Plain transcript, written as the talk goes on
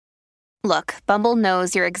Look, Bumble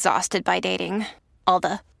knows you're exhausted by dating. All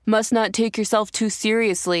the must not take yourself too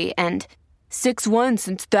seriously and 6'1"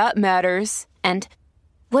 since that matters. And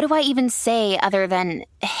what do I even say other than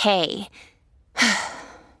hey?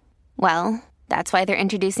 Well, that's why they're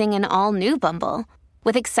introducing an all-new Bumble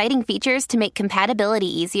with exciting features to make compatibility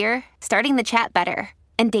easier, starting the chat better,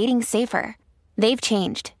 and dating safer. They've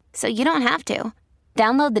changed, so you don't have to.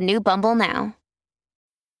 Download the new Bumble now.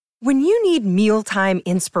 When you need mealtime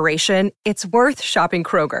inspiration, it's worth shopping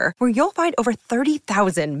Kroger, where you'll find over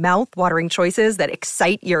 30,000 mouth-watering choices that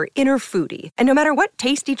excite your inner foodie. And no matter what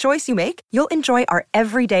tasty choice you make, you'll enjoy our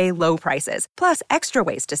everyday low prices, plus extra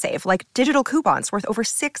ways to save, like digital coupons worth over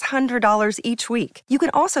 $600 each week. You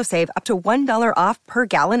can also save up to $1 off per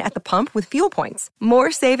gallon at the pump with fuel points.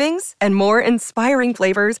 More savings and more inspiring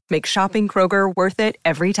flavors make shopping Kroger worth it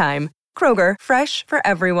every time. Kroger, fresh for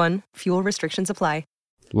everyone. Fuel restrictions apply.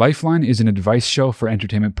 Lifeline is an advice show for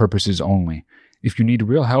entertainment purposes only. If you need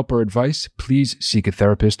real help or advice, please seek a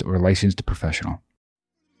therapist or a licensed professional.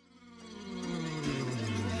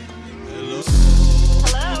 Hello?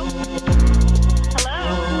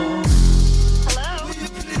 Hello?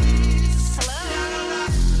 Hello?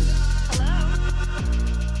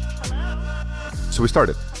 Hello? So we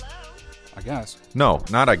started. I guess. No,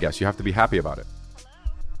 not I guess. You have to be happy about it.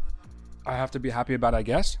 I have to be happy about I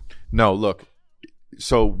guess? No, look.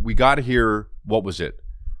 So we got here, what was it?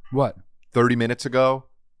 What? 30 minutes ago,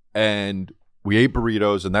 and we ate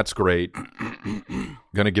burritos, and that's great.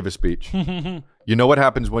 Gonna give a speech. You know what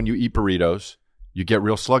happens when you eat burritos? You get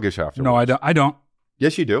real sluggish afterwards. No, I don't.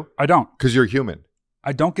 Yes, you do. I don't. Because you're human.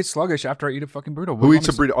 I don't get sluggish after I eat a fucking burrito. Who eats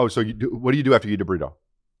a burrito? Oh, so you do, what do you do after you eat a burrito?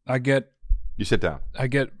 You sit down. I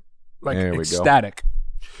get like There we go. ecstatic.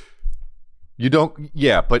 You don't,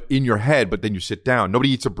 yeah, but in your head, but then you sit down.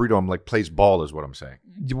 Nobody eats a burrito and like plays ball is what I'm saying.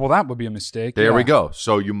 Well, that would be a mistake. There yeah. we go.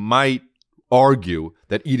 So you might argue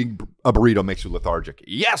that eating a burrito makes you lethargic.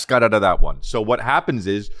 Yes, got out of that one. So what happens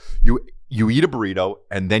is you eat a burrito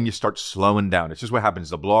and then you start slowing down. It's just what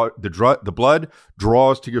happens. The blood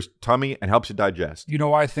draws to your tummy and helps you digest. You know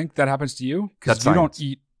why I think that happens to you? Because you don't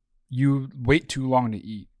eat. You wait too long to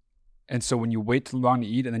eat. And so when you wait too long to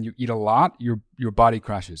eat and then you eat a lot, your body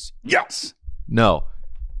crashes. Yes. No,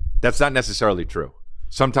 that's not necessarily true.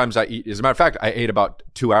 Sometimes I eat. As a matter of fact, I ate about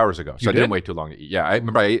 2 hours ago. So I didn't wait too long to eat. Yeah, I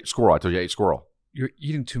remember I ate squirrel. I told you I ate squirrel. You're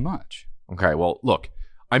eating too much. Okay, well, look,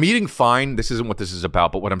 I'm eating fine. This isn't what this is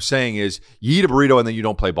about. But what I'm saying is you eat a burrito and then you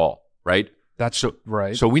don't play ball, right? That's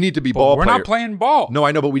right. So we need to be ball We're player. not playing ball. No,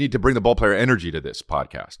 I know, but we need to bring the Ballplayer Energy to this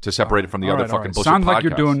podcast to separate it from the other fucking bullshit Sounds like podcasts.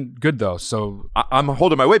 you're doing good, though. So I'm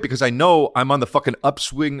holding my weight because I know I'm on the fucking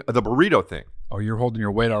upswing of the burrito thing. Oh, you're holding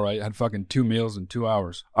your weight all right. You had fucking 2 meals in 2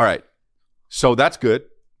 hours. All right. So that's good,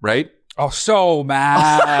 right? Oh, so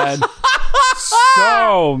mad.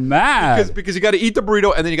 So mad. Because you got to eat the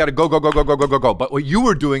burrito and then you got to go. But what you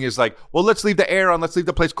were doing is like, well, let's leave the air on. Let's leave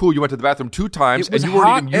the place cool. You went to the bathroom 2 times and you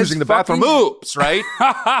weren't even using the bathroom. Oops, right?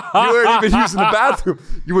 You weren't even using the bathroom.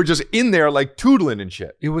 You were just in there like tootling and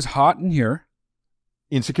shit. It was hot in here.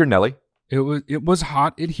 Insecure Nelly. It was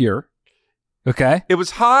hot in here. Okay. It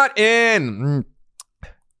was hot in.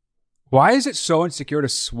 Why is it so insecure to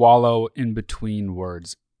swallow in between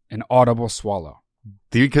words? An audible swallow.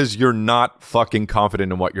 Because you're not fucking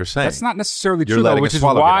confident in what you're saying. That's not necessarily You're true, though, letting which a is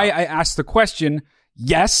swallow why get out. I asked the question,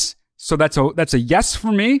 yes. So that's a yes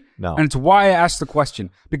for me. No. And it's why I asked the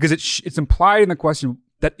question. Because it's implied in the question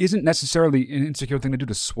that isn't necessarily an insecure thing to do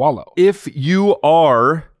to swallow. If you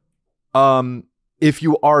are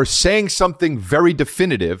saying something very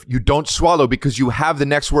definitive, you don't swallow because you have the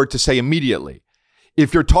next word to say immediately.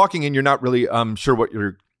 If you're talking and you're not really sure what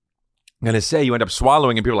you're going to say, you end up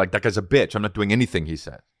swallowing and people are like, that guy's a bitch. I'm not doing anything he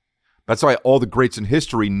said. That's why all the greats in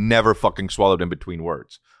history never fucking swallowed in between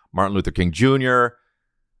words. Martin Luther King Jr.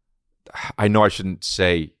 I know I shouldn't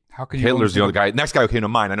say Hitler's the only guy. Next guy who came to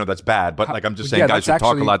mind. I know that's bad, but like I'm just saying guys who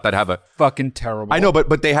talk a lot that have a fucking terrible. I know,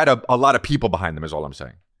 but they had a lot of people behind them is all I'm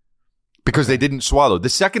saying. Because they didn't swallow. The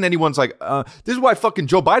second anyone's like, this is why fucking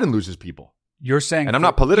Joe Biden loses people. You're saying, and I'm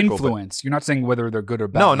not political. Influence. You're not saying whether they're good or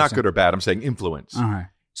bad. No, not good or bad. I'm saying influence. All right.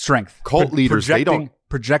 Strength. Cult leaders, they don't.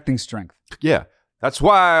 Projecting strength. Yeah. That's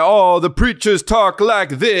why all the preachers talk like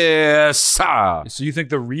this. So you think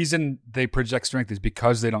the reason they project strength is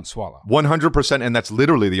because they don't swallow? 100%, and that's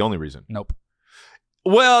literally the only reason. Nope.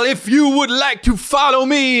 Well, if you would like to follow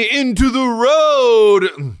me into the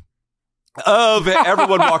road of it,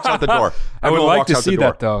 everyone walks out the door. I would like to see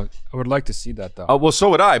that, though. I would like to see that, though. Well, so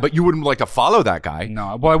would I, but you wouldn't like to follow that guy.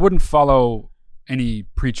 No, well, I wouldn't follow any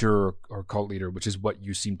preacher or cult leader, which is what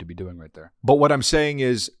you seem to be doing right there. But what I'm saying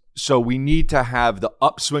is, so we need to have the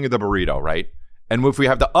upswing of the burrito, right? And if we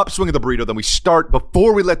have the upswing of the burrito, then we start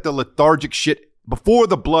before we let the lethargic shit, before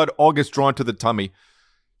the blood all gets drawn to the tummy.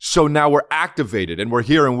 So now we're activated and we're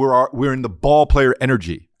here and we're in the Ballplayer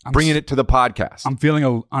Energy, bringing it to the podcast. I'm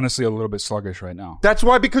feeling honestly a little bit sluggish right now. That's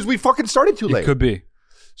why, because we fucking started too late. It could be.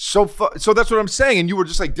 So that's what I'm saying. And you were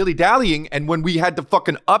just like dilly-dallying. And when we had the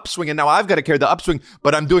fucking upswing, and now I've got to carry the upswing,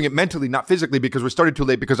 but I'm doing it mentally, not physically, because we started too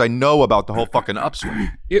late because I know about the whole fucking upswing.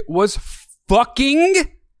 It was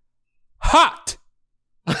fucking hot.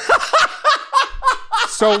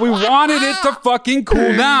 So we wanted it to fucking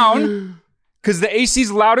cool down because the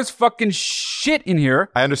AC's loud as fucking shit in here.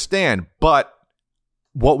 I understand. But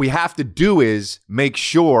what we have to do is make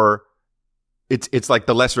sure it's like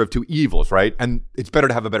the lesser of two evils, right? And it's better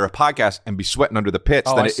to have a better podcast and be sweating under the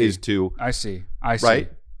pits than it is to. I see.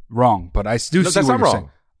 Right? Wrong, but I do see that's what not you're wrong. saying.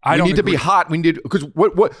 We don't need to be agree. hot. We need to, because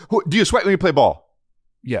who, do you sweat when you play ball?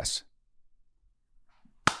 Yes.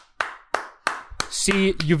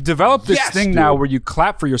 See, you've developed this thing dude. now where you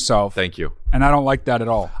clap for yourself. Thank you. And I don't like that at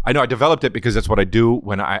all. I know I developed it because that's what I do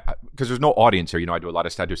when because there's no audience here. You know, I do a lot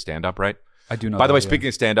of stand up, right? I do know. By the that, way, yeah. speaking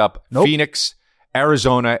of stand up, Nope. Phoenix,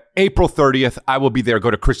 Arizona, April 30th. I will be there.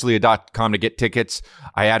 Go to chrisdelia.com to get tickets.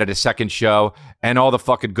 I added a second show and all the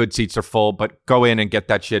fucking good seats are full, but go in and get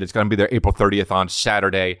that shit. It's going to be there April 30th on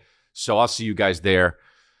Saturday. So I'll see you guys there.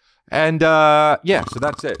 And yeah, so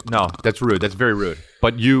that's it. No, that's rude. That's very rude.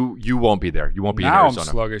 But you won't be there. You won't be in Now Arizona.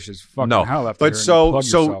 I'm sluggish as fucking No, hell after but hearing you so plug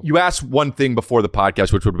yourself. you asked one thing before the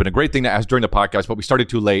podcast, which would have been a great thing to ask during the podcast, but we started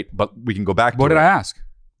too late. But we can go back to What it. did I ask?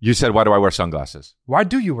 You said, "Why do I wear sunglasses?" Why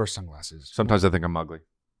do you wear sunglasses? Sometimes I think I'm ugly.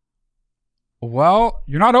 Well,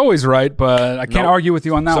 you're not always right, but I can't Nope. argue with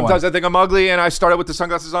you on that Sometimes one. I think I'm ugly, and I started with the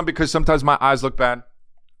sunglasses on because sometimes my eyes look bad.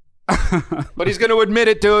 But he's going to admit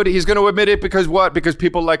it, dude. He's going to admit it because what? Because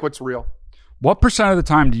people like what's real. What percent of the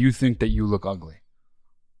time do you think that you look ugly?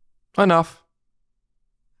 Enough.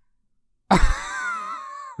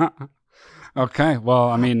 Okay, well,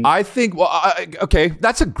 I mean, I think. Well, okay,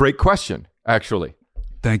 that's a great question, actually.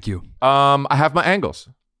 thank you. I have my angles,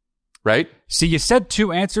 right? See, you said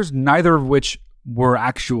two answers, neither of which were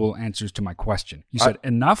actual answers to my question. You said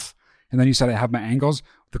enough, and then you said I have my angles.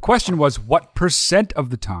 The question was, what percent of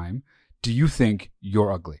the time do you think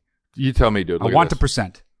you're ugly? You tell me, dude. I Look at want the this.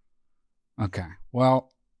 percent. Okay,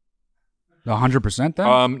 well, 100%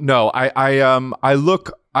 then? No, I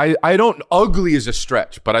look. I don't. Ugly is a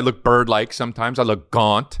stretch, but I look bird-like sometimes. I look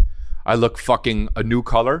gaunt. I look fucking a new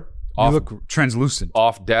color. You look translucent.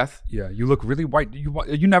 Off death. Yeah, you look really white.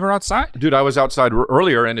 You never outside? Dude, I was outside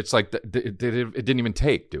earlier, and it's like it didn't even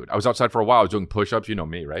take, dude. I was outside for a while. I was doing push-ups. You know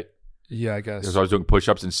me, right? Yeah, I guess. So I was doing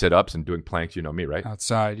push-ups and sit-ups and doing planks. You know me, right?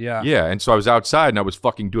 Outside, yeah. Yeah, and so I was outside, and I was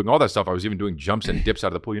fucking doing all that stuff. I was even doing jumps and dips out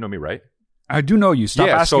of the pool. You know me, right? I do know you. Stop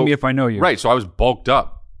asking so- me if I know you. Right, so I was bulked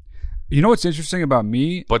up, You know what's interesting about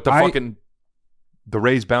me? but the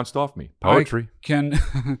rays bounced off me. Poetry.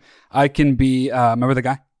 I can be. Remember the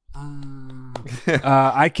guy?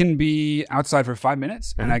 I can be outside for 5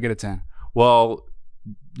 minutes and I get a 10. Well,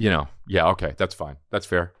 yeah, okay, that's fine. That's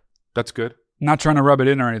fair. That's good. Not trying to rub it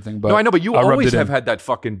in or anything, but No, I know, but you I rubbed always it have in. had that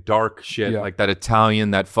fucking dark shit, Yeah. like that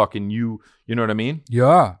Italian, that fucking you know what I mean?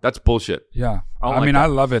 Yeah, That's bullshit. yeah. I don't I like mean, that. I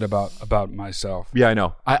love it about myself. Yeah, I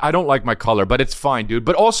know. I don't like my color, but it's fine, dude.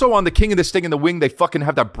 But also on the King of the Sting and the Wing, they fucking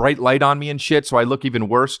have that bright light on me and shit, so I look even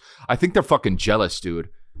worse. I think they're fucking jealous, dude.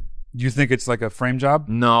 You think it's like a frame job?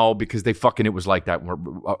 No, because they fucking, it was like that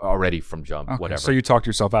already from jump, Okay, whatever. so you talked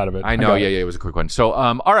yourself out of it. I know, got yeah, it. it was a quick one. So,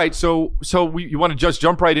 all right, so you want to just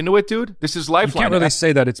jump right into it, dude? This is You Lifeline. can't really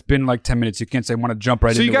say that it's been like 10 minutes. You can't say want to jump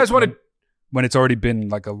right So into you guys it want to? when it's already been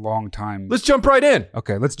like a long time. Let's jump right in.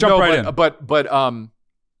 Okay, let's jump right in. But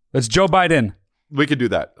Let's Joe Biden. we could do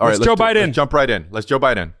that. All Let's right, Joe Biden. Let's jump right in. Let's Joe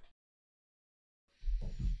Biden.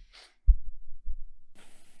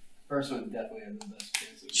 First one definitely had the best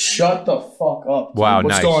chances. Shut the fuck up. Dude. Wow,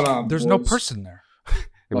 What's nice. going on? There's no boys? person there.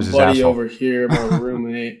 It was My his buddy asshole. over here, my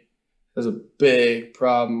roommate, has a big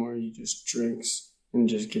problem where he just drinks and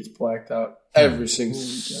just gets blacked out every single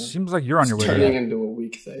weekend. Seems like you're on your way. to Turning that. into a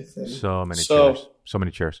weekday thing. So many So- chairs. So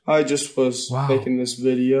many chairs. I just was Wow. making this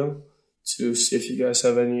video to see if you guys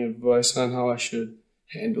have any advice on how I should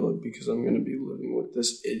handle it because I'm going to be living with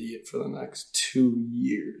this idiot for the next 2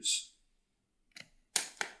 years.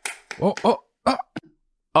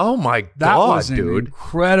 Oh my That god, was an dude.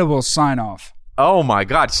 incredible sign off. Oh my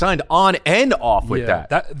god, signed on and off with that.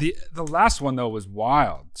 The last one though was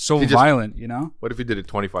wild, so He just- violent. You know, What if he did it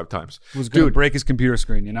 25 times? was going to Dude. break his computer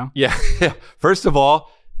screen. You know, Yeah. First of all,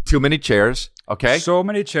 too many chairs. Okay. so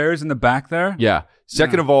many chairs in the back there. Yeah.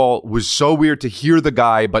 Second of all, was so weird to hear the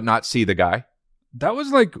guy but not see the guy. That was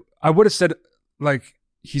like I would have said like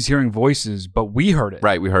he's hearing voices, but we heard it.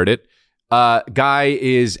 Right, we heard it. Guy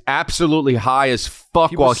is absolutely high as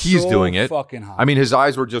fuck while he's doing it. Fucking high. I mean, his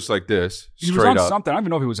eyes were just like this, he was straight on up. something. I don't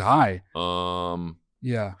even know if he was high.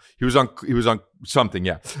 Yeah. He was on something,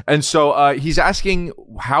 yeah. And so he's asking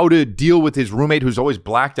how to deal with his roommate who's always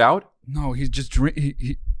blacked out. No, he's just were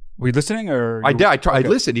you listening or? I did. I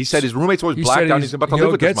listened. He said his roommate's always blacked out. And he's about to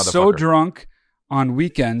live with this motherfucker. He'll get so drunk on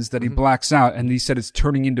weekends that he blacks out, and he said it's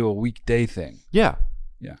turning into a weekday thing. Yeah.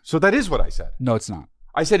 Yeah. So that is what I said. No, it's not.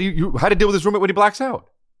 I said you had to deal with his roommate when he blacks out.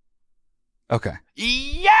 Okay.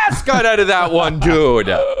 Yes, got out of that one, dude.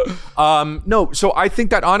 No, so I think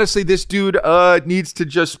that honestly, this dude needs to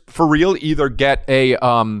just for real either get a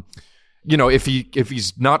if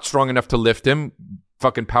he's not strong enough to lift him,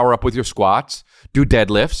 fucking power up with your squats, do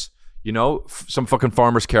deadlifts, some fucking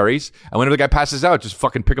farmer's carries, and whenever the guy passes out, just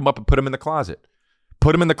fucking pick him up and put him in the closet.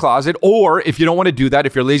 Put him in the closet, or if you don't want to do that,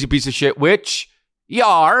 if you're a lazy piece of shit, which you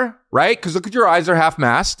are, right? Because look at your eyes are half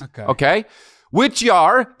masked. Okay. Which you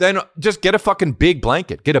are, then just get a fucking big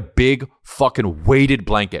blanket. Get a big fucking weighted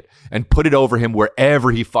blanket and put it over him wherever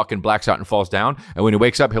he fucking blacks out and falls down. And when he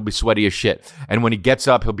wakes up, he'll be sweaty as shit. And when he gets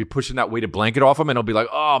up, he'll be pushing that weighted blanket off him and he'll be like,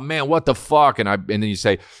 oh man, what the fuck? And then you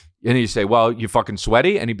say, well, you fucking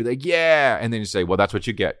sweaty? And he'd be like, yeah. And then you say, well, that's what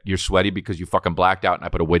you get. You're sweaty because you fucking blacked out and I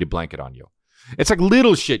put a weighted blanket on you. It's like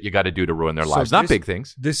little shit you got to do to ruin their lives, not big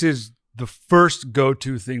things. This is the first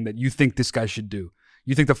go-to thing that you think this guy should do.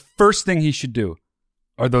 You think the first thing he should do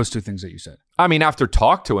are those two things that you said. I mean, after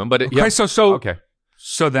talk to him, but okay, yeah. okay.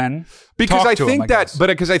 So then, because I think that,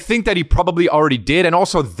 because I think that he probably already did, and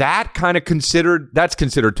also that kind of that's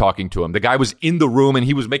considered talking to him. The guy was in the room and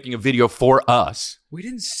he was making a video for us. We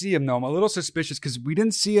didn't see him though. I'm a little suspicious because we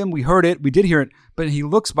didn't see him. We heard it. We did hear it, but he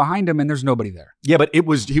looks behind him and there's nobody there. Yeah, but he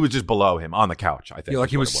was just below him on the couch. I think, like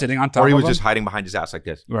he was sitting on top, or he of was just hiding behind his ass like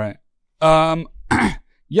this. Right.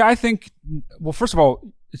 Yeah, I think. Well, first of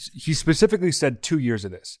all, he specifically said 2 years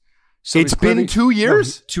of this. So it's been 2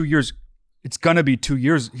 years? 2 years. It's going to be 2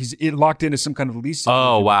 years. He's locked into some kind of lease.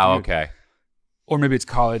 Oh, wow. Okay. Or maybe it's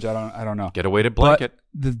college. I don't know. Get a weighted blanket.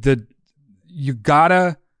 But you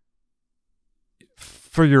gotta,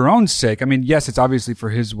 for your own sake, I mean, yes, it's obviously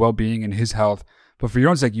for his well-being and his health, but for your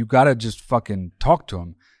own sake, you gotta just fucking talk to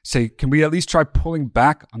him. Say, can we at least try pulling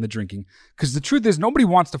back on the drinking? Because the truth is, nobody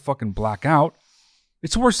wants to fucking black out.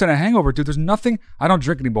 It's worse than a hangover, dude. There's nothing. I don't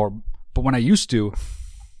drink anymore, but when I used to,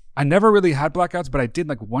 I never really had blackouts, but I did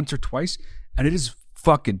like once or twice, and it is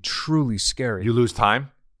fucking truly scary. You lose time?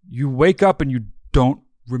 You wake up and you don't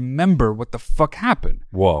remember what the fuck happened.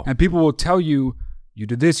 Whoa. And people will tell you, you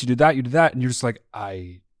did this, you did that, you did that, and you're just like,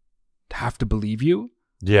 I have to believe you.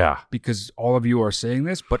 Yeah. Because all of you are saying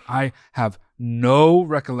this, but I have no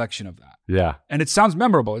recollection of that. Yeah. And it sounds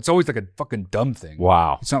memorable. It's always like a fucking dumb thing.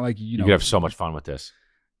 Wow. It's not like, you know. You have so much fun with this.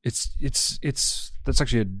 That's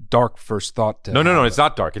actually a dark first thought. No, it's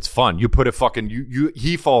not dark. It's fun. You put a fucking,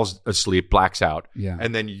 he falls asleep, blacks out. Yeah.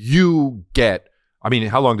 And then you get, I mean,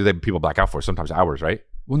 how long do people black out for? Sometimes hours, right?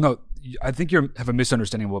 Well, no, I think you have a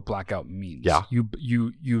misunderstanding of what blackout means. Yeah.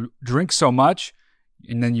 You drink so much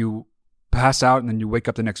and then you pass out and then you wake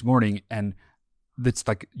up the next morning and it's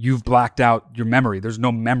like you've blacked out your memory. There's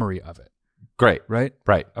no memory of it. Great. Right?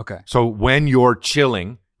 Right. Okay. So when you're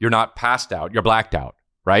chilling, you're not passed out, you're blacked out,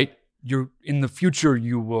 right? You're in the future,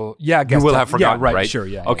 you will, I guess. You will have forgotten, right? Sure,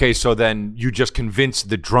 yeah. Okay, yeah. So then you just convince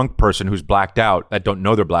the drunk person who's blacked out, that don't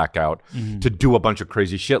know they're blacked out, to do a bunch of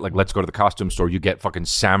crazy shit. Like, let's go to the costume store. You get fucking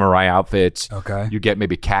samurai outfits. Okay. You get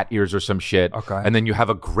maybe cat ears or some shit. Okay. And then you have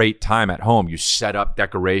a great time at home. You set up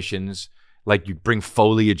decorations. Like, you bring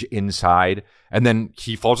foliage inside. And then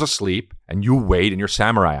he falls asleep, and you wait in your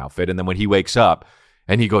samurai outfit. And then when he wakes up,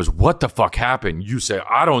 and he goes, what the fuck happened? You say,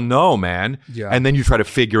 I don't know, man. Yeah. And then you try to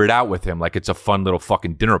figure it out with him like it's a fun little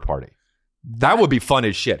fucking dinner party. That would be fun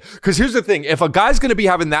as shit. Because here's the thing. If a guy's going to be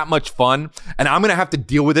having that much fun and I'm going to have to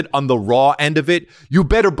deal with it on the raw end of it, you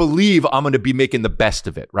better believe I'm going to be making the best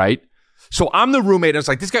of it, right? So I'm the roommate and it's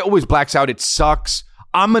like, this guy always blacks out. It sucks.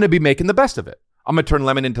 I'm going to be making the best of it. I'm going to turn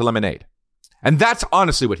lemon into lemonade. And that's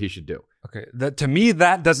honestly what he should do. Okay. To me,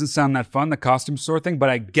 that doesn't sound that fun, the costume store thing, but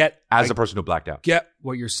I get... As a person who blacked out. Get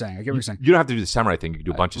what you're saying. I get what you're saying. You don't have to do the samurai thing. You can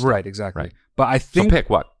do a bunch of stuff. Right, exactly. Right. But I think... So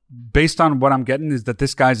pick what? Based on what I'm getting is that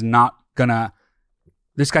this guy's not gonna...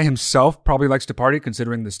 This guy himself probably likes to party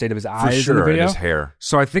considering the state of his eyes in the video. And his hair.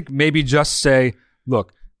 So I think maybe just say,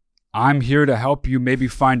 look, I'm here to help you maybe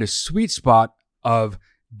find a sweet spot of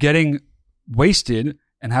getting wasted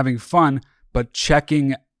and having fun, but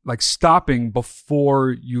checking... like stopping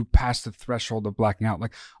before you pass the threshold of blacking out.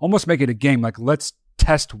 Like almost make it a game. Like let's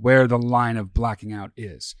test where the line of blacking out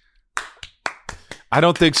is. I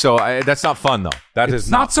don't think so. That's not fun, though. It's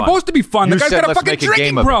not supposed to be fun. The You guy's said got a let's fucking make a drinking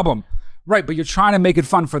game of it. problem. Right, but you're trying to make it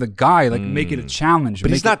fun for the guy, like make it a challenge.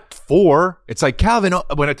 But he's not 4. It's like Calvin.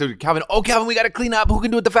 When I told Calvin, Calvin, we got to clean up. Who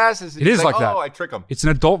can do it the fastest? It is like that. Oh, I trick him. It's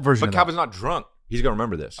an adult version But of Calvin's not drunk. He's going to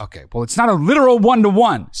remember this. that. Okay, well, it's not a literal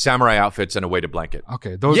 1-to-1. Samurai outfits and a weighted blanket.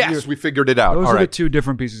 Okay, those Yes, we figured it out. those All are right. the 2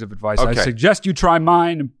 different pieces of advice. I Okay. suggest you try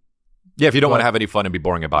mine. Yeah, if you don't But want to have any fun and be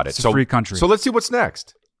boring about it. it's a free country. So let's see what's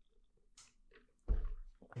next.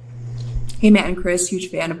 Hey, Matt and Chris, huge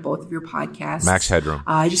fan of both of your podcasts. Max Headroom.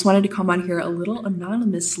 I just wanted to come on here a little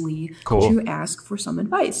anonymously to ask for some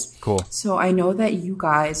advice. Cool. So I know that you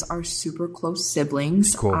guys are super close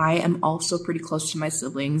siblings. Cool. I am also pretty close to my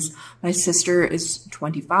siblings. My sister is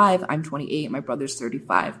 25. I'm 28. My brother's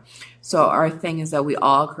 35. So our thing is that we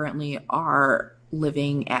all currently are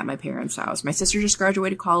living at my parents' house. My sister just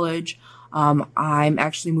graduated college. I'm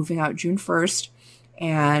actually moving out June 1st.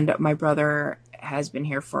 And my brother has been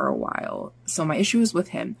here for a while. So my issue is with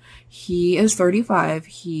him. He is 35.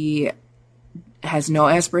 He has no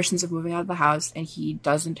aspirations of moving out of the house, and he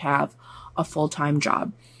doesn't have a full-time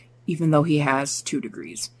job, even though he has 2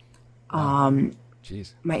 degrees.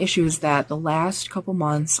 Jeez. My issue is that the last couple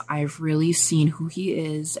months, I've really seen who he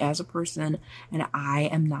is as a person, and I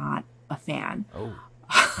am not a fan. Oh.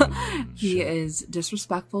 He is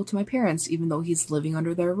disrespectful to my parents, even though he's living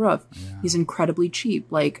under their roof. Yeah. He's incredibly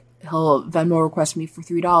cheap. Like, he'll Venmo request me for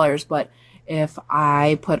 $3, but if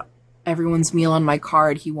I put everyone's meal on my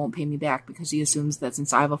card, he won't pay me back because he assumes that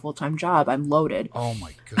since I have a full-time job, I'm loaded. Oh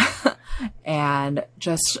my God. And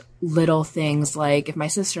just little things like if my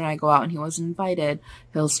sister and I go out and he wasn't invited,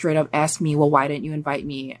 he'll straight up ask me, well, why didn't you invite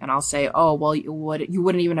me? And I'll say, oh, well, you wouldn't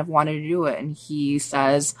even have wanted to do it. And he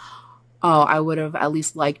says, oh, I would have at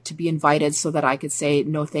least liked to be invited so that I could say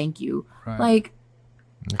no thank you. Right. Like,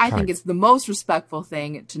 I think it's the most respectful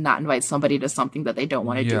thing to not invite somebody to something that they don't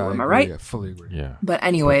want to do. Am I right? Yeah, fully agree. Yeah. But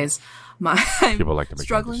anyways, I'm People like to make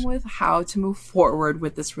struggling changes. with how to move forward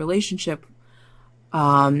with this relationship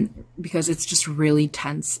because it's just really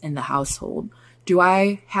tense in the household. Do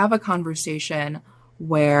I have a conversation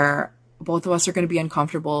where both of us are going to be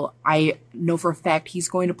uncomfortable? I know for a fact he's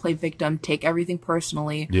going to play victim, take everything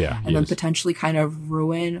personally, and then potentially kind of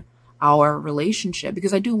ruin our relationship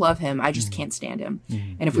because I do love him. I just can't stand him.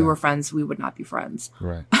 And if we were friends, we would not be friends.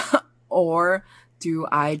 Right. Or do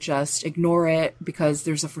I just ignore it because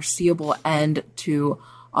there's a foreseeable end to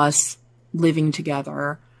us living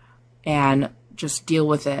together and just deal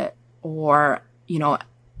with it? Or,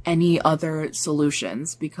 any other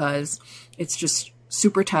solutions, because it's just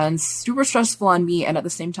super tense, super stressful on me. And at the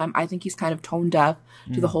same time, I think he's kind of tone deaf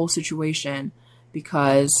to the whole situation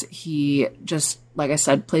because he just, like I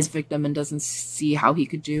said, plays victim and doesn't see how he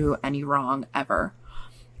could do any wrong ever.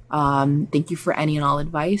 Thank you for any and all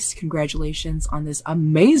advice. Congratulations on this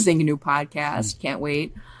amazing new podcast. Can't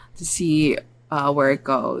wait to see where it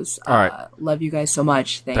goes. All right. Love you guys so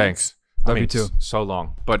much. Thanks. Love you too. So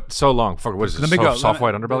long. But so long. Fuck, what is this? Let me go. Soft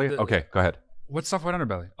white underbelly? Okay, go ahead. What's soft white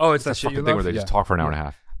underbelly? Oh, it's that shit you Fucking thing love? where they just talk for an hour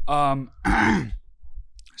and a half.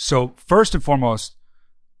 So first and foremost,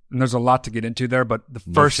 and there's a lot to get into there, but the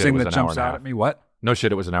first shit, it thing was that an hour jumps and a out half. at me, what? No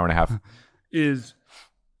shit, it was an hour and a half. Is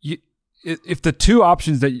if the 2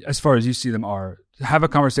 options that, as far as you see them, are have a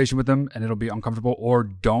conversation with them and it'll be uncomfortable, or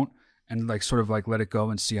don't, and like sort of like let it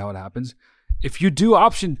go and see how it happens. If you do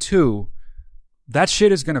option 2, that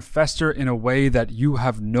shit is going to fester in a way that you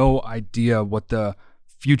have no idea what the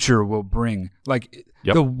future will bring. Like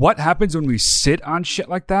what happens when we sit on shit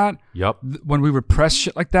like that, when we repress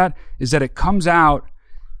shit like that, is that it comes out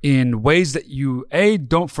in ways that you A,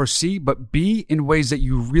 don't foresee, but B, in ways that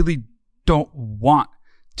you really don't want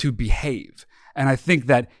to behave. And I think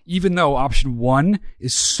that even though option 1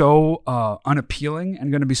 is so unappealing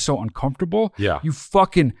and going to be so uncomfortable, you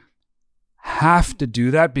fucking have to do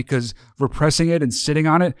that, because repressing it and sitting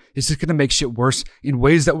on it is just going to make shit worse in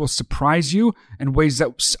ways that will surprise you and ways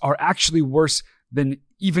that are actually worse than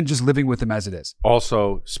even just living with them as it is.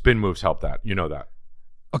 Also, spin moves help that. You know that.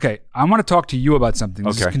 Okay, I want to talk to you about something.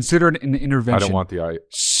 This is considered an intervention. I don't want the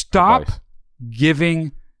Stop advice.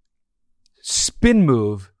 giving spin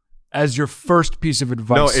move as your first piece of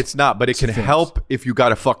advice. No, it's not, but it can fans. help if you got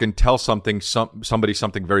to fucking tell somebody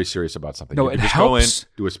something very serious about something. No, you can it just helps. go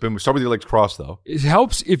in, do a spin move. Start with your legs crossed, though. It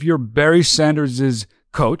helps if you're Barry Sanders'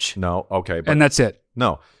 coach. No, okay. But And that's it.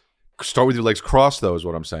 no. Start with your legs crossed, though, is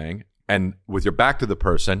what I'm saying. And with your back to the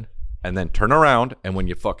person, and then turn around, and when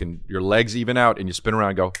you fucking, your legs even out and you spin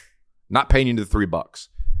around, go, not paying you the $3.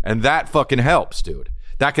 And that fucking helps, dude.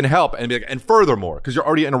 That can help. And furthermore, because you're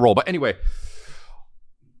already in a role. But anyway,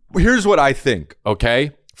 here's what I think,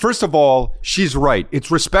 okay? First of all, she's right. It's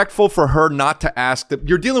respectful for her not to ask that.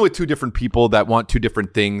 You're dealing with two different people that want two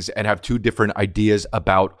different things and have two different ideas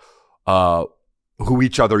about who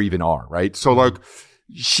each other even are, right? So like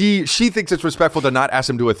she thinks it's respectful to not ask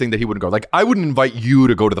him to do a thing that he wouldn't go. Like I wouldn't invite you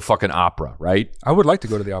to go to the fucking opera, right? I would like to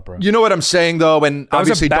go to the opera. You know what I'm saying though, and That was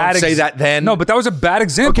obviously a bad don't say that then. No, but that was a bad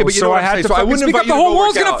example. Okay, but you know so what I I'm had saying. to So I fucking wouldn't speak up. invite you The to whole go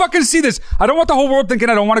world's work gonna out. fucking see this. I don't want the whole world thinking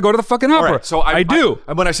I don't want to go to the fucking opera. All right, so I do.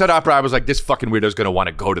 and when I said opera, I was like, this fucking weirdo's going to want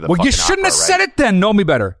to go to the Well, fucking you shouldn't opera, have said right? it then. Know me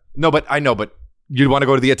better. No, but I know, but you'd want to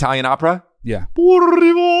go to the Italian opera? Yeah. You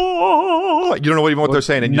don't know even what they're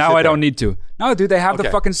saying. And you Now sit I don't there. need to. No, dude, they have the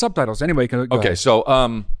Okay. fucking subtitles. Anyway, go Okay, ahead.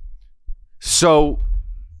 so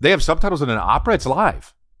they have subtitles in an opera? It's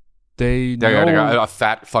live. They They got know a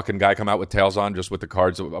fat fucking guy come out with tails on just with the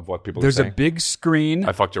cards of what people there's are a saying. big screen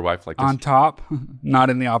I fucked your wife like this. on top, not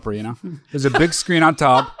in the opera, you know. There's a big screen on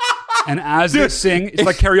top, and as they sing, it's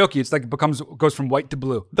like karaoke. It's like goes from white to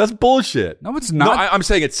blue. That's bullshit. No, it's No, not. I'm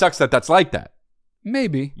saying it sucks that that's like that.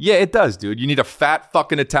 Maybe. Yeah, it does, dude. You need a fat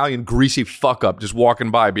fucking Italian greasy fuck up just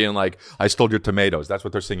walking by being like, I stole your tomatoes. That's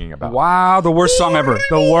what they're singing about. Wow, the worst song ever.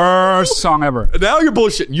 The worst song ever. Now you're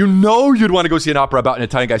bullshitting. You know you'd want to go see an opera about an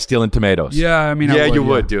Italian guy stealing tomatoes. Yeah, I mean, Yeah, I you yeah.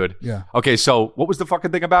 would, dude. Yeah. Okay, so what was the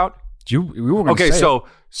fucking thing about? We were gonna Okay, say it.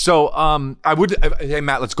 so I would. Hey,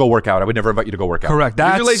 Matt, let's go work out. I would never invite you to go work out. Correct. You're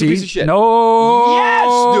That's a lazy piece of shit. No.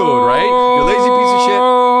 Yes, dude. Right? You're a lazy piece of shit.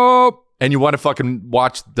 And you want to fucking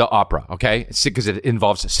watch the opera, okay? Because it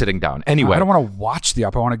involves sitting down. Anyway, I don't want to watch the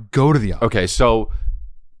opera. I want to go to the opera. okay, so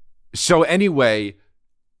anyway,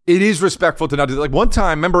 it is respectful to not do that. Like one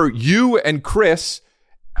time, remember you and Chris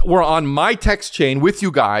were on my text chain with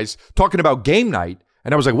you guys talking about game night.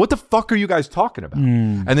 And I was like, what the fuck are you guys talking about?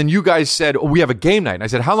 And then you guys said, oh, we have a game night. And I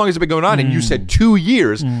said, how long has it been going on? And you said 2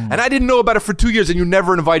 years. And I didn't know about it for 2 years and you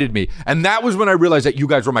never invited me. And that was when I realized that you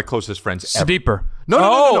guys were my closest friends ever. Steeper. No.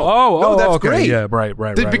 Oh, that's okay. great. Yeah, right.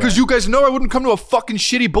 Because you guys know I wouldn't come to a fucking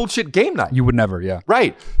shitty bullshit game night. You would never, yeah.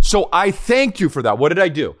 Right. So I thanked you for that. What did I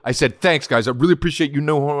do? I said, thanks, guys. I really appreciate you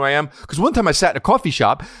know who I am. Because one time I sat in a coffee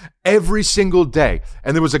shop every single day.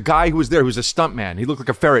 And there was a guy who was there who was a stuntman. He looked like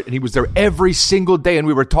a ferret. And he was there every single day. And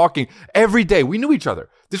we were talking every day. We knew each other.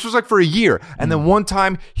 This was like for a year. And then one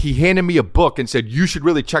time he handed me a book and said, you should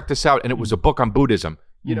really check this out. And it was a book on Buddhism.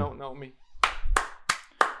 You don't know me.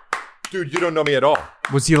 Dude, you don't know me at all.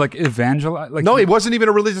 Was he like evangelize? Like, No, he wasn't even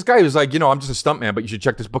a religious guy. He was like, I'm just a stuntman, but you should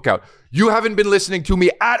check this book out. You haven't been listening to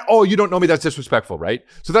me at all. You don't know me. That's disrespectful, right?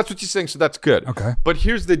 So that's what you're saying. So that's good. Okay. But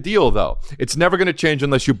here's the deal, though. It's never going to change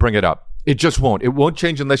unless you bring it up. It just won't. It won't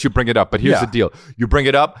change unless you bring it up. But here's Yeah. the deal. You bring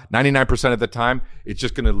it up 99% of the time, it's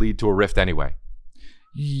just going to lead to a rift anyway.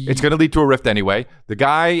 It's going to lead to a rift anyway. The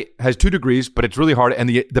guy has 2 degrees, but it's really hard. And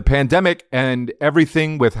the pandemic and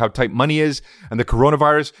everything with how tight money is and the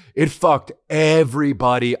coronavirus, it fucked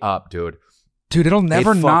everybody up, dude. Dude, it'll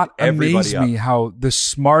never fucked not everybody amaze me how the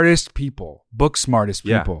smartest people, book smartest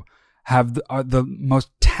Yeah. people, have the most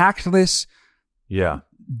tactless, Yeah.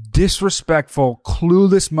 disrespectful,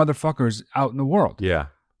 clueless motherfuckers out in the world. Yeah.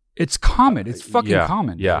 It's common. It's fucking yeah.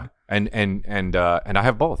 common. Yeah. dude. And I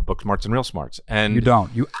have both book smarts and real smarts. And You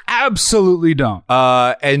don't. You absolutely don't.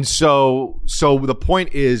 And so the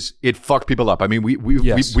point is, it fucked people up. I mean,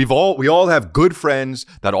 Yes. we all have good friends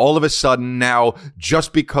that all of a sudden now,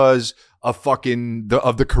 just because of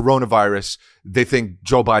the coronavirus, they think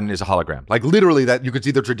Joe Biden is a hologram. Like literally, that you could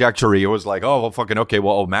see the trajectory. It was like, oh, well, fucking okay,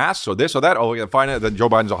 well, masks or this or that. Oh, yeah, fine. Then Joe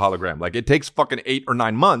Biden's a hologram. Like it takes fucking 8 or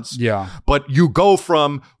 9 months. Yeah. But you go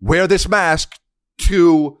from wear this mask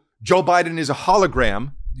to Joe Biden is a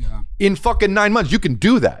hologram. Yeah. In fucking 9 months. You can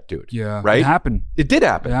do that, dude. Yeah. Right? It happened. It did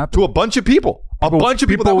happen. It happened. To a bunch of people. A bunch of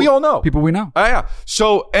people that we all know. People we know. Yeah.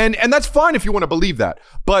 So, and that's fine if you want to believe that.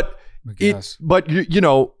 But I guess.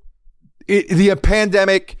 the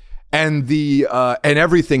pandemic and and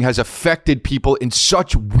everything has affected people in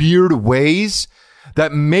such weird ways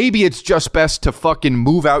that maybe it's just best to fucking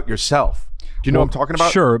move out yourself. Do you know what I'm talking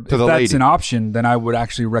about? Sure. To If the that's lady. an option, then I would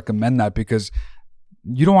actually recommend that because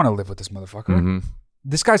you don't want to live with this motherfucker. Mm-hmm.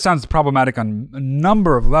 This guy sounds problematic on a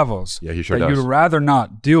number of levels. Yeah, he sure that does. you'd rather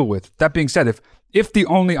not deal with. That being said, if the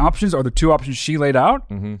only options are the 2 options she laid out,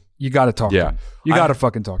 you got to talk to Yeah. him. You got to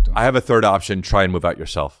fucking talk to him. I have a third option. Try and move out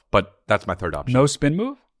yourself. But that's my third option. No spin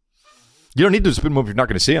move? You don't need to do a spin move if you're not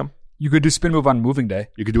going to see him. You could do spin move on moving day.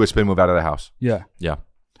 You could do a spin move out of the house. Yeah. Yeah.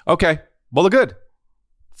 Okay. Well, good.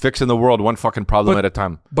 Fixing the world one fucking problem at a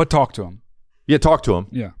time. But talk to him. Yeah, talk to him.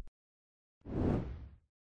 Yeah.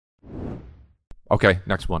 Okay,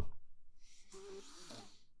 next one.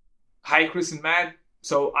 Hi, Chris and Matt.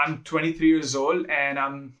 So I'm 23 years old, and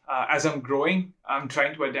as I'm growing, I'm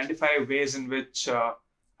trying to identify ways in which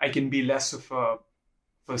I can be less of a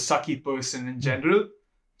a sucky person in general. That's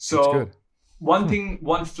So good.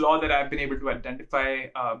 one flaw that I've been able to identify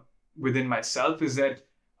within myself is that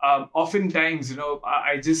oftentimes,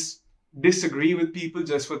 I just disagree with people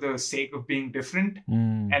just for the sake of being different,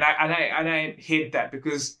 and I hate that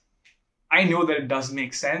because I know that it does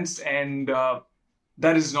make sense, and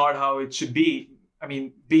that is not how it should be. I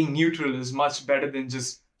mean, being neutral is much better than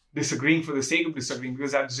just disagreeing for the sake of disagreeing,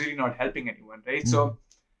 because that's really not helping anyone, right? So,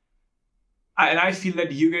 and I feel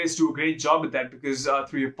that you guys do a great job at that, because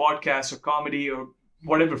through your podcast or comedy or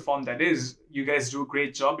whatever form that is, you guys do a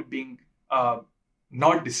great job at being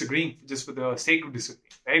not disagreeing just for the sake of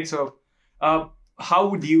disagreeing, right? So, how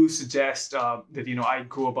would you suggest that I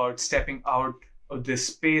go about stepping out of this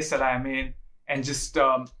space that I'm in and just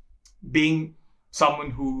being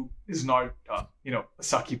someone who is not, a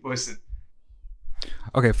sucky person?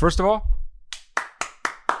 Okay, first of all,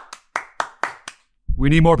 we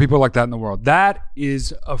need more people like that in the world. That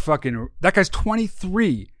guy's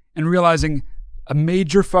 23 and realizing a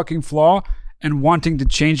major fucking flaw and wanting to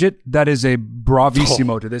change it. That is a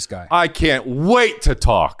bravissimo to this guy. I can't wait to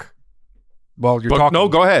talk. Well, you're But talking. no,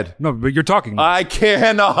 go ahead. No, but you're talking. I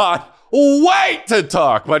cannot wait to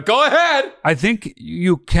talk, but go ahead. I think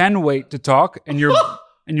you can wait to talk, and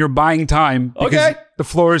you're buying time because Okay. the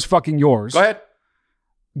floor is fucking yours. Go ahead.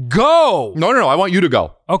 Go. No. I want you to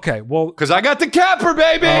go. Okay. Well. Because I got the capper,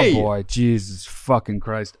 baby. Oh boy, Jesus fucking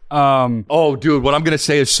Christ. Oh, dude, what I'm going to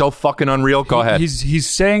say is so fucking unreal. Go ahead. He's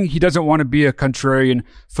saying he doesn't want to be a contrarian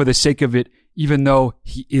for the sake of it, even though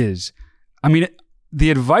he is. I mean,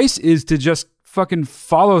 the advice is to just fucking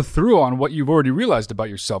follow through on what you've already realized about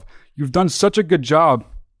yourself. You've done such a good job.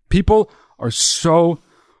 People are so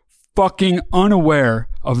fucking unaware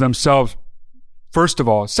of themselves, first of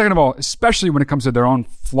all. Second of all, especially when it comes to their own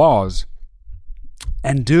flaws.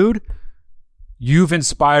 And dude, you've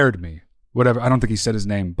inspired me. Whatever. I don't think he said his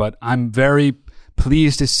name, but I'm very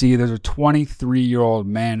pleased to see there's a 23-year-old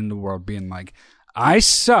man in the world being like, I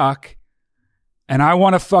suck and I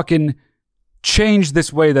want to fucking change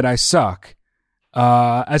this way that I suck.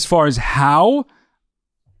 As far as how,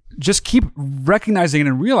 just keep recognizing it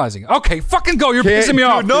and realizing. Okay, fucking go. You're pissing me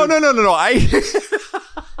off. No.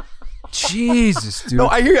 Jesus, dude. No,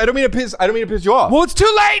 I hear you. I don't mean to piss you off. Well, it's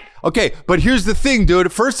too late. Okay, but here's the thing,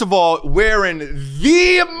 dude. First of all, wearing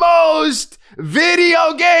the most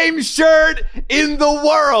video game shirt in the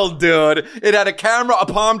world, dude. It had a camera, a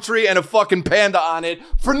palm tree, and a fucking panda on it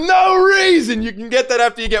for no reason. You can get that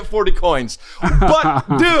after you get 40 coins.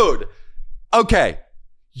 But, dude, okay,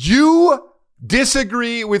 you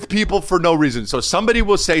disagree with people for no reason. So somebody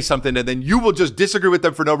will say something and then you will just disagree with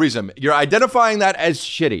them for no reason. You're identifying that as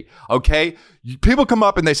shitty, okay? People come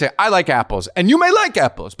up and they say, I like apples. And you may like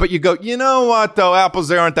apples, but you go, you know what though? Apples,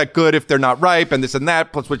 they aren't that good if they're not ripe and this and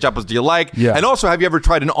that. Plus, which apples do you like? Yeah. And also, have you ever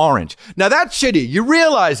tried an orange? Now that's shitty. You're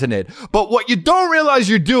realizing it. But what you don't realize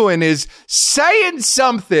you're doing is saying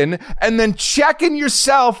something and then checking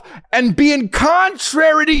yourself and being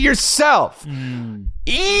contrary to yourself.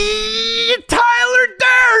 Tyler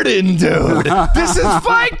Durden, dude. This is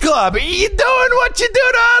Fight Club. You doing what you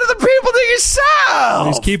do to other people to yourself.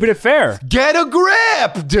 He's keeping it fair. Get a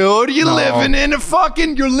grip, dude. You're living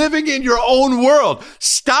in your own world.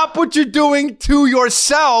 Stop what you're doing to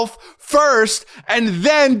yourself first and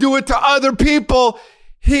then do it to other people.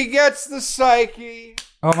 He gets the psyche.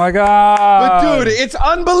 Oh my God. But dude, it's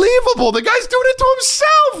unbelievable. The guy's doing it to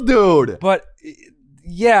himself, dude. But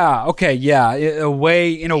yeah, okay, yeah. In a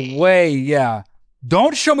way, yeah.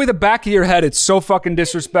 Don't show me the back of your head. It's so fucking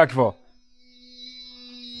disrespectful.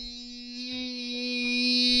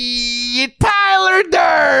 Tyler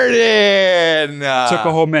Durden. Took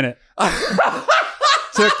a whole minute.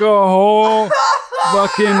 Took a whole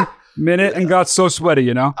fucking minute and got so sweaty,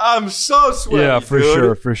 you know? I'm so sweaty, Yeah, for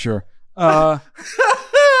dude. sure. I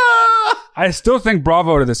still think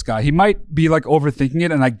bravo to this guy. He might be like overthinking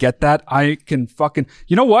it, and I get that. I can fucking...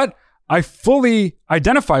 You know what? I fully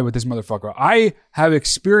identify with this motherfucker. I have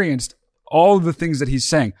experienced all of the things that he's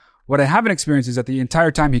saying. What I haven't experienced is that the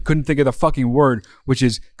entire time he couldn't think of the fucking word, which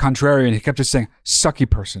is contrarian. He kept just saying, sucky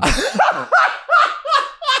person.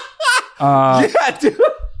 Yeah, dude.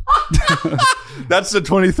 That's the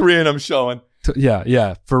 23 and I'm showing.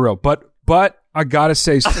 Yeah, for real. But I gotta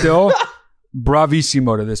say, still,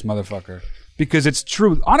 bravissimo to this motherfucker. Because it's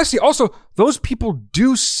true. Honestly, also, those people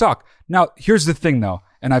do suck. Now, here's the thing, though,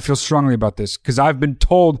 and I feel strongly about this, because I've been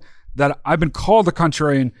told that I've been called a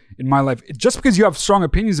contrarian in my life. Just because you have strong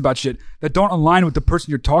opinions about shit that don't align with the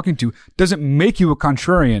person you're talking to doesn't make you a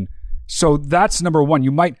contrarian. So that's number one.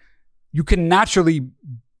 You can naturally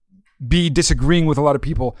be disagreeing with a lot of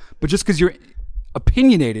people, but just because you're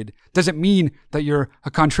opinionated doesn't mean that you're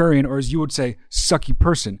a contrarian or, as you would say, sucky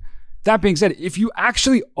person. That being said, if you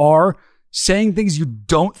actually are saying things you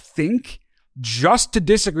don't think just to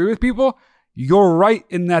disagree with people, you're right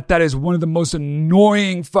in that is one of the most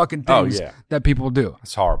annoying fucking things that people do.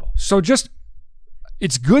 It's horrible. So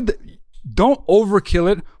it's good that don't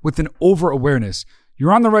overkill it with an over-awareness.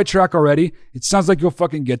 You're on the right track already. It sounds like you'll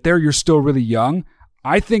fucking get there. You're still really young.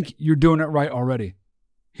 I think you're doing it right already.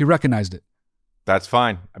 He recognized it. That's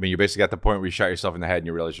fine. I mean, you basically got the point where you shot yourself in the head and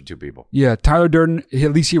you realize you're two people. Yeah, Tyler Durden,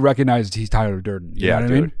 at least he recognized he's Tyler Durden. You know what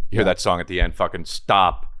dude. I mean? You hear that song at the end, fucking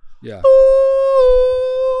stop. Yeah.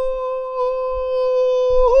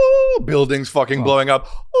 Buildings fucking blowing up.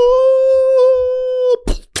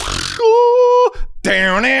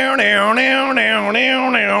 Down, down, down, down, down, down,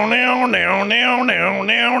 down, down, down, down, down,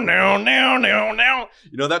 down, down, down, down.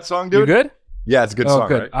 You know that song, dude? You good? Yeah, it's a good song,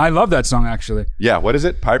 good. right? I love that song, actually. Yeah, what is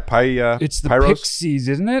it? It's the Pyros? Pixies,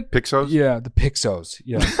 isn't it? Pixos? Yeah, the Pixos.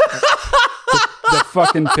 Yeah. the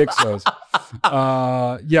fucking Pixos.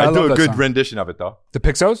 Yeah, I do love a that good song. rendition of it, though. The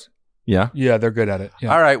Pixos? Yeah. Yeah, they're good at it.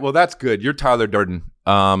 Yeah. All right, well, that's good. You're Tyler Durden.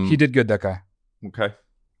 He did good, that guy. Okay.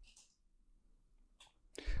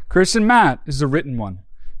 Chris and Matt is a written one.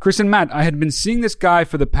 Chris and Matt, I had been seeing this guy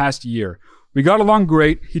for the past year. We got along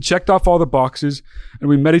great. He checked off all the boxes, and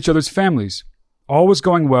we met each other's families. All was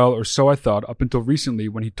going well, or so I thought, up until recently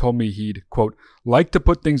when he told me he'd, quote, like to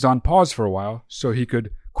put things on pause for a while so he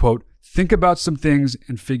could, quote, think about some things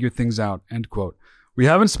and figure things out, end quote. We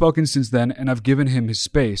haven't spoken since then, and I've given him his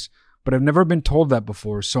space, but I've never been told that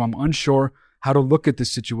before, so I'm unsure how to look at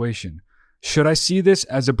this situation. Should I see this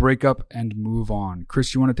as a breakup and move on?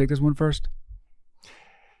 Chris, you want to take this one first?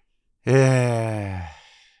 Yeah.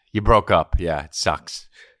 You broke up. Yeah, it sucks.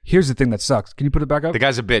 Here's the thing that sucks. Can you put it back up? The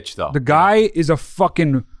guy's a bitch, though. The guy is a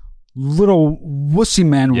fucking little wussy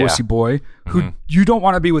man, wussy boy who you don't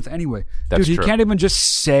want to be with anyway. That's Dude, he true. can't even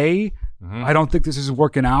just say, I don't think this is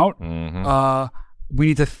working out. We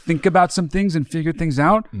need to think about some things and figure things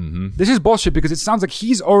out. This is bullshit because it sounds like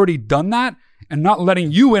he's already done that and not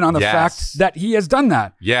letting you in on the fact that he has done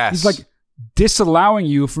that. Yes. He's like disallowing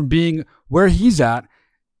you from being where he's at.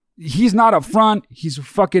 He's not up front. He's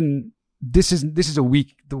fucking, this is a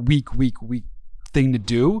weak thing to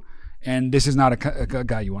do. And this is not a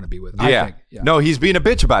guy you want to be with. I think. Yeah. No, he's being a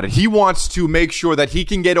bitch about it. He wants to make sure that he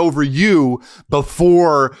can get over you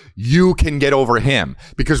before you can get over him.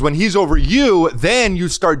 Because when he's over you, then you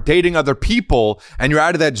start dating other people and you're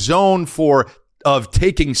out of that zone of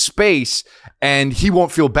taking space, and he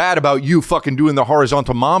won't feel bad about you fucking doing the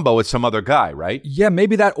horizontal mambo with some other guy, right? Yeah,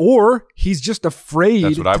 maybe that, or he's just afraid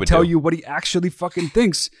That's what I to would tell do. you what he actually fucking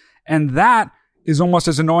thinks. And that is almost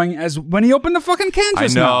as annoying as when he opened the fucking can I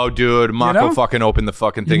just know, now. dude. Mako fucking opened the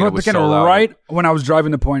fucking thing. You And it opened was the can so loud. right when I was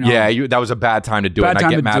driving the point home. Yeah, that was a bad time to do Bad it. And time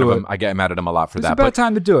I get to mad at do him. it. I get mad at him a lot for It's that. a bad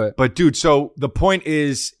time to do it. But dude, so the point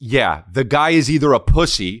is, yeah, the guy is either a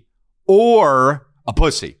pussy or a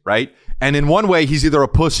pussy, right? And in one way, he's either a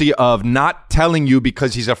pussy of not telling you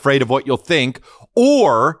because he's afraid of what you'll think,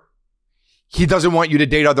 or he doesn't want you to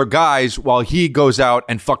date other guys while he goes out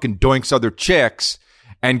and fucking doinks other chicks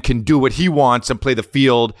and can do what he wants and play the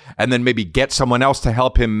field and then maybe get someone else to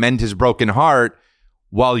help him mend his broken heart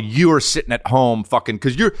while you're sitting at home fucking,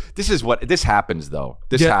 because this happens though.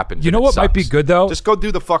 This happens. You know and it what might be sucks. good though? Just go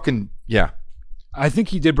do the fucking, yeah. I think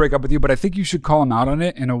he did break up with you, but I think you should call him out on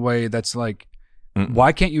it in a way that's like,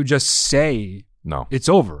 why can't you just say No. it's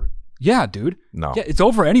over? Yeah, dude. No. Yeah, it's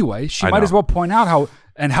over anyway. She I might know. as well point out how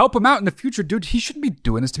and help him out in the future, dude. He shouldn't be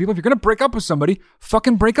doing this to people. If you're gonna break up with somebody,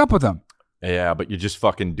 fucking break up with them. Yeah, but you just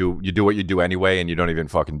fucking do what you do anyway, and you don't even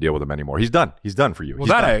fucking deal with him anymore. He's done. He's done for you. Well, He's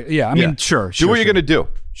that done. I mean, sure. Do what you're gonna do.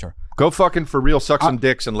 Sure. Go fucking for real, suck some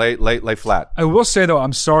dicks and lay flat. I will say though,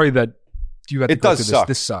 I'm sorry that you had to It go does through suck.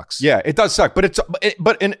 this. This sucks. Yeah, it does suck, but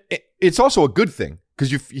it's also a good thing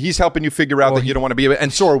because he's helping you figure out that you don't want to be,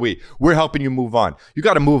 and so are we. We're helping you move on. You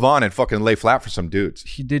got to move on and fucking lay flat for some dudes.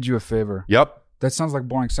 He did you a favor. Yep. That sounds like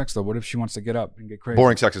boring sex though. What if she wants to get up and get crazy?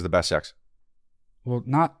 Boring sex is the best sex. Well,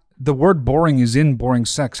 not the word boring is in boring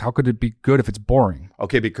sex. How could it be good if it's boring?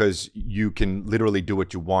 Okay, because you can literally do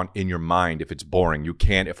what you want in your mind if it's boring. You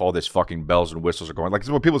can't if all this fucking bells and whistles are going. Like, this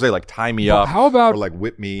is what people say, like, tie me Well, up. how about- or like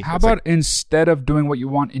whip me. How It's about like, instead of doing what you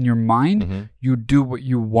want in your mind, you do what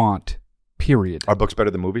you want, period. are books better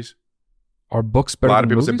than movies? Are books A better lot than of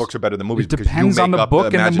people movies? say books are better than movies It because you depends on make the up book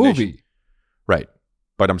and the imagination. movie. Right.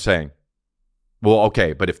 But I'm saying, well,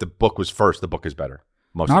 okay, but if the book was first, the book is better.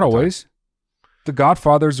 Most Not of the time. always. The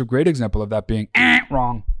Godfather is a great example of that being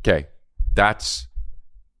wrong. Okay. That's,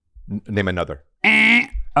 name another.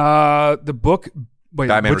 The book Wait,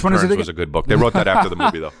 Batman which one is Returns it was again? a good book. They wrote that after the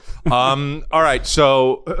movie, though. All right,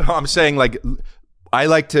 so I'm saying like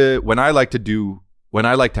when I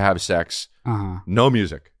like to have sex, no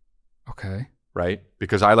music, Okay. right?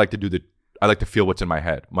 Because I like to feel what's in my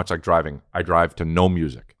head. Much like driving, I drive to no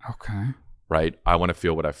music, Okay. right? I want to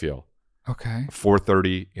feel what I feel. Okay.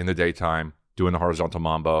 4:30 in the daytime, doing the horizontal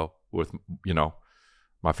mambo with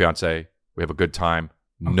my fiance. We have a good time.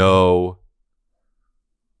 Okay. No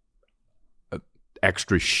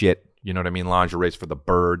extra shit. You know what I mean? Lingerie's for the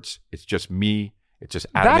birds. It's just me. It's just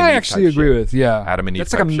Adam That and I Eve actually type agree shit. with. Yeah. Adam and Eve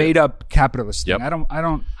That's like a type shit. made up capitalist thing. Yep. I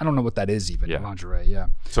don't know what that is even. Yeah. Lingerie. Yeah.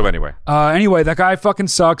 So anyway, Anyway, that guy fucking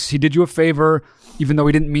sucks. He did you a favor, even though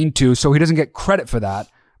he didn't mean to, so he doesn't get credit for that.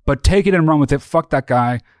 But take it and run with it. Fuck that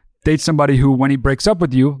guy. Date somebody who, when he breaks up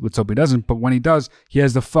with you, let's hope he doesn't, but when he does, he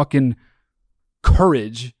has the fucking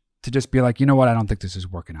courage to just be like, you know what? I don't think this is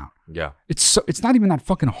working out. yeah, It's not even that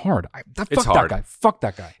fucking hard. It's Fuck hard. that guy. Fuck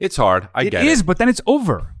that guy. it's hard. I get It is, but then it's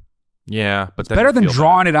over. Yeah, but then Better you than feel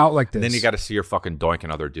drawing bad. it out like this. And then you got to see her fucking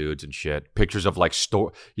doinking other dudes and shit. Pictures of like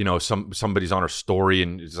somebody's on her story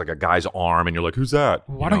and it's like a guy's arm and you're like, who's that?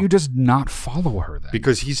 Why don't you just not follow her then?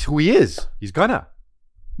 Because he's who he is. He's gonna.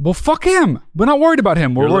 Well, fuck him. We're not worried about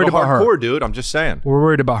him. We're You're a worried little about hardcore, her. dude. I'm just saying. We're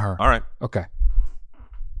worried about her. All right. Okay.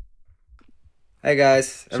 Hey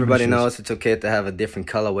guys, everybody shoes. knows it's okay to have a different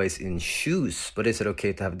colorways in shoes, but is it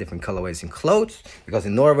okay to have different colorways in clothes? Because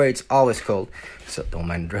in Norway it's always cold, so don't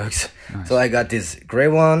mind drugs. Nice. So I got this gray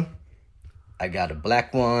one, I got a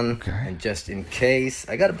black one, Okay. and just in case,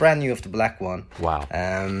 I got a brand new of the black one. Wow.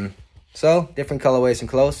 So different colorways in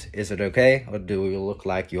clothes, is it okay? Or do you look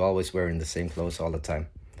like you always wearing the same clothes all the time?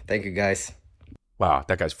 Thank you guys. Wow,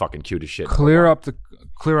 that guy's fucking cute as shit. Clear up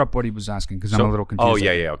what he was asking because I'm a little confused. Oh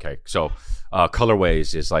yeah, okay. So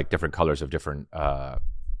colorways is like different colors of different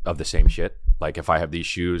of the same shit. Like if I have these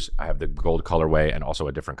shoes, I have the gold colorway and also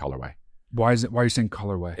a different colorway. Why are you saying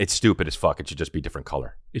colorway? It's stupid as fuck. It should just be different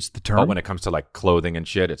color. It's the term. But when it comes to like clothing and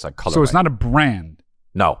shit, it's like colorway. So it's not a brand.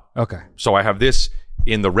 No. Okay. So I have this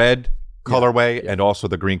in the red colorway and also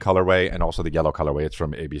the green colorway and also the yellow colorway. It's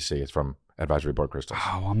from ABC. It's from Advisory Board Crystals.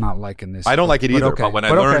 Oh, I'm not liking this. I don't like it either, okay. but when I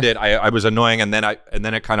learned it, I was annoying, and then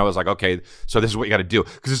it kind of was like, okay, so this is what you got to do,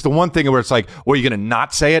 because it's the one thing where it's like, well, you're gonna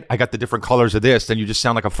not say it. I got the different colors of this, then you just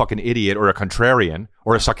sound like a fucking idiot or a contrarian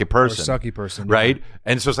or a sucky person, right? yeah.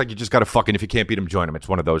 And so it's like you just got to fucking, if you can't beat them, join them. It's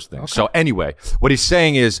one of those things. So anyway, what he's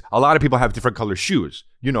saying is a lot of people have different color shoes.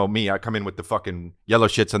 You know me, I come in with the fucking yellow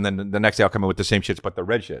shits, and then the next day I'll come in with the same shits but the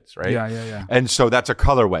red shits, right? Yeah. And so that's a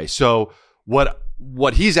colorway. So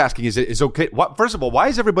what he's asking is okay. First of all, why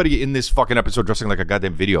is everybody in this fucking episode dressing like a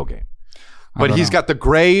goddamn video game? But he's got the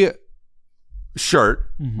gray shirt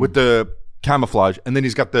with the camouflage, and then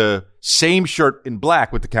he's got the same shirt in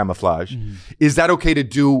black with the camouflage. Is that okay to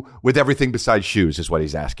do with everything besides shoes, is what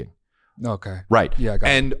he's asking. Okay. Right. Yeah, I got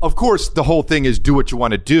it. And of course, the whole thing is do what you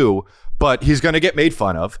want to do, but he's going to get made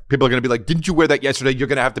fun of. People are going to be like, didn't you wear that yesterday? You're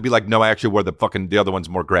going to have to be like, no, I actually wore the other one's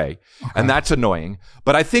more gray. Okay. And that's annoying.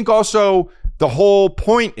 But I think also the whole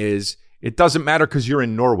point is it doesn't matter because you're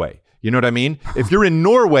in Norway. You know what I mean? If you're in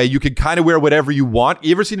Norway, you can kind of wear whatever you want.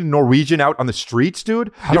 You ever seen a Norwegian out on the streets,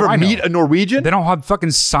 dude? How You do ever I know? meet a Norwegian? They don't have fucking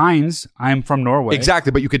signs. I'm from Norway.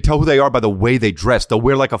 Exactly, but you can tell who they are by the way they dress. They'll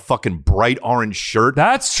wear like a fucking bright orange shirt.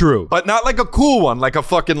 That's true. But not like a cool one, like a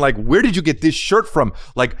fucking, like, where did you get this shirt from?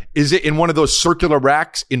 Like, is it in one of those circular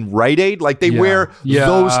racks in Rite Aid? Like, they wear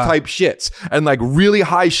those type shits. And like really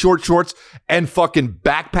high short shorts and fucking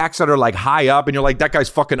backpacks that are like high up. And you're like, that guy's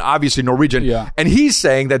fucking obviously Norwegian. Yeah. And he's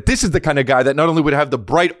saying that this is the kind of guy that not only would have the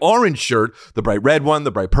bright orange shirt, the bright red one,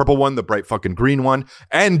 the bright purple one, the bright fucking green one,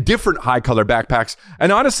 and different high color backpacks. And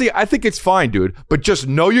honestly, I think it's fine, dude. But just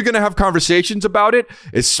know you're going to have conversations about it,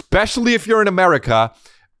 especially if you're in America.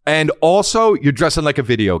 And also, you're dressing like a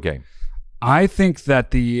video game. I think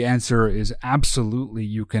that the answer is absolutely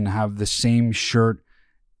you can have the same shirt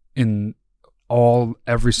in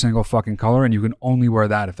every single fucking color, and you can only wear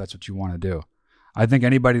that if that's what you want to do. I think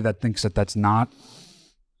anybody that thinks that that's not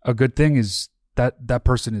a good thing is that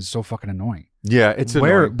person is so fucking annoying. Yeah, it's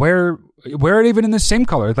annoying. Wear it even in the same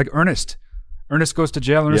color. It's like Ernest. Ernest goes to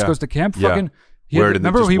jail. Ernest goes to camp. Fucking.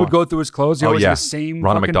 Remember he would go through his clothes. He always had the same.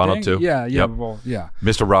 Ronald fucking McDonald thing. too. Yeah. Yep. Well, yeah.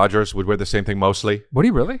 Mr. Rogers would wear the same thing mostly. Would he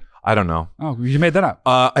really? I don't know. Oh, you made that up.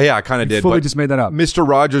 Yeah, I kind of did. Fully but just made that up. Mr.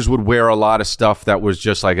 Rogers would wear a lot of stuff that was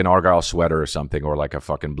just like an Argyle sweater or something, or like a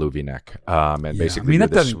fucking blue V-neck. And basically, I mean,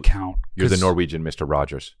 that doesn't count. You're the Norwegian Mr.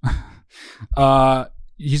 Rogers.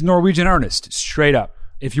 He's Norwegian Ernest, straight up.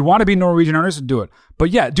 If you want to be Norwegian Ernest, do it.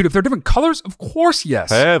 But yeah, dude, if they're different colors, of course,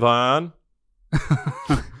 yes. Heaven.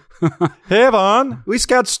 Hey, Vaughn, we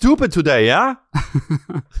got stupid today, yeah?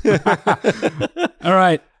 All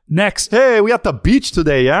right, next. Hey, we at the beach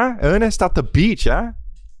today, yeah? Ernest at the beach, yeah?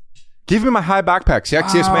 Give me my high backpack.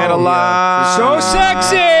 Sexiest man alive. So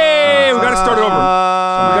sexy! We got to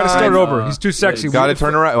start it over. He's too sexy. Got to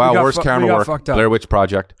turn around. Wow, worst camera work. Blair Witch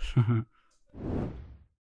Project.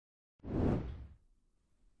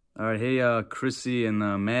 All right, hey, Chrissy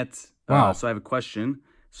and Matt. Wow. So I have a question.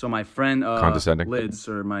 So my friend, Condescending. Lids,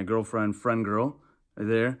 or my girlfriend, friend girl, right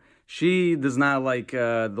there. She does not like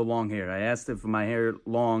the long hair. I asked if my hair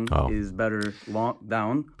long is better long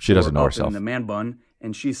down. She doesn't or know up herself. in the man bun,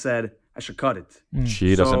 and she said I should cut it.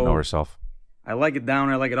 She doesn't So- know herself. I like it down,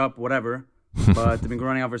 I like it up, whatever. But I've been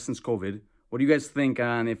growing out ever since COVID. What do you guys think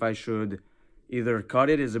on if I should either cut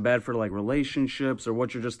it? Is it bad for like relationships, or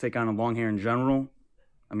what's your just take on long hair in general?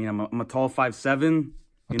 I mean, I'm a tall 5'7".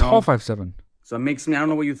 Tall 5'7". So it makes me. I don't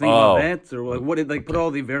know what you think about that, or like what it like. Put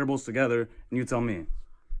all the variables together, and you tell me.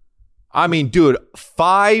 I mean, dude,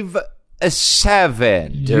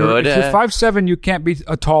 5'7", dude. If you're 5'7", you can't be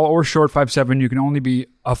a tall or short 5'7". You can only be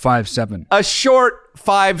a 5'7". A short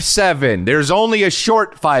 5'7". There's only a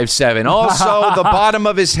short 5'7". Also, the bottom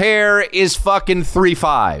of his hair is fucking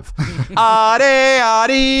 3'5".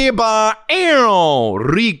 Arriba,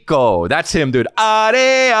 Rico. That's him, dude.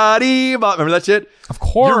 Arriba. Remember that shit? Of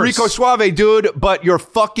course. You're Rico Suave, dude, but you're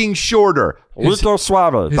fucking shorter. Rico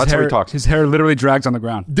Suave. That's how he talks. His hair literally drags on the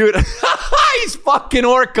ground. Dude, he's fucking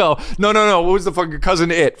Orko. No. What was the fucking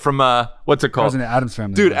cousin It from, what's it called? Cousin Addams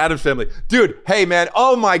Family. Dude, Addams Family. Dude, hey, man.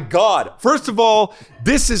 Oh, my God. First of all,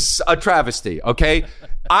 this is a travesty, okay?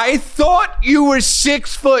 I thought you were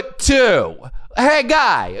 6'2". Hey,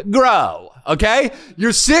 guy, grow. Okay,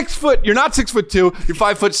 you're 6 foot. You're not 6'2". You're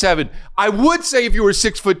 5'7". I would say if you were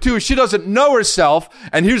 6'2", she doesn't know herself.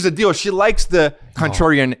 And here's the deal: she likes the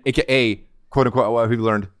contrarian, aka quote unquote, what we've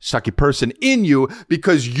learned, sucky person in you,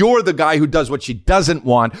 because you're the guy who does what she doesn't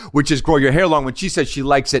want, which is grow your hair long. When she says she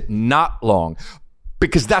likes it not long,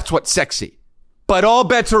 because that's what's sexy. But all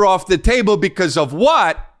bets are off the table because of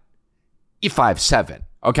what? You're 5'7".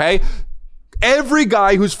 Okay, every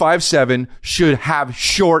guy who's 5'7" should have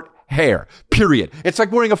short hair, period. It's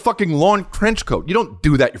like wearing a fucking lawn trench coat. You don't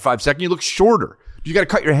do that. You're 5'2". You look shorter. You got to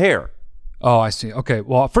cut your hair. Oh, I see. Okay.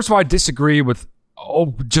 Well, first of all, I disagree with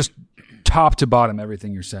just top to bottom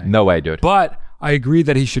everything you're saying. No way, dude. But I agree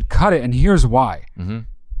that he should cut it, and here's why.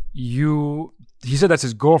 He said that's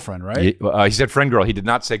his girlfriend, right? He said friend girl. He did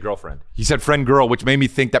not say girlfriend. He said friend girl, which made me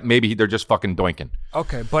think that maybe they're just fucking doinking.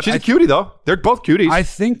 Okay, but she's a cutie though. They're both cuties. I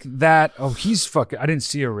think that he's fucking. I didn't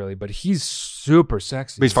see her really, but he's super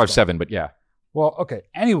sexy. He's 5'7", but yeah. Well, okay.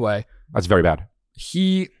 Anyway, that's very bad.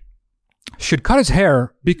 He should cut his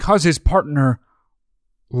hair because his partner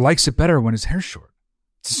likes it better when his hair's short.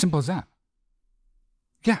 It's as simple as that.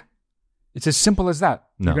 Yeah, it's as simple as that.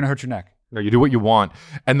 No. You're gonna hurt your neck. No, you do what you want,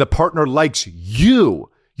 and the partner likes you.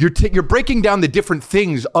 You're breaking down the different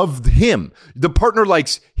things of him. The partner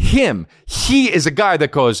likes him. He is a guy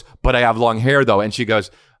that goes, but I have long hair though, and she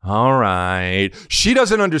goes, all right. She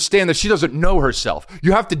doesn't understand that she doesn't know herself.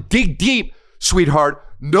 You have to dig deep, sweetheart.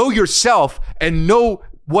 Know yourself and know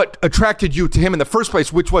what attracted you to him in the first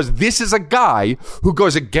place, which was this is a guy who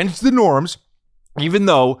goes against the norms, even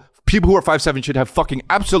though people who are 5'7" should have fucking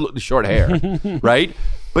absolutely short hair, right?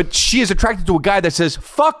 But she is attracted to a guy that says,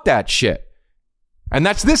 fuck that shit. And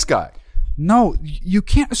that's this guy. No, you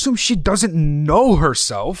can't assume she doesn't know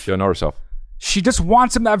herself. She doesn't know herself. She just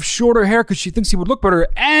wants him to have shorter hair because she thinks he would look better.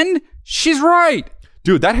 And she's right.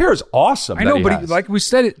 Dude, that hair is awesome. I know, but like he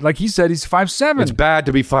said, he's 5'7". It's bad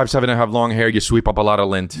to be 5'7" and have long hair. You sweep up a lot of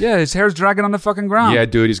lint. Yeah, his hair's dragging on the fucking ground. Yeah,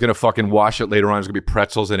 dude, he's going to fucking wash it later on. There's going to be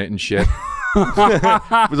pretzels in it and shit.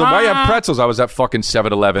 Why you have pretzels? I was at fucking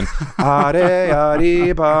 7-Eleven.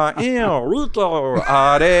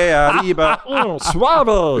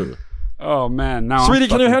 Suave. Oh man, now Sweetie,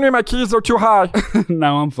 can you hand me my keys? They're too high.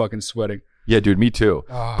 Now I'm fucking sweating. Yeah, dude, me too.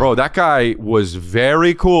 Bro, that guy was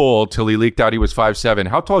very cool till he leaked out he was 5'7".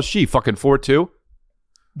 How tall is she? Fucking 4'2"?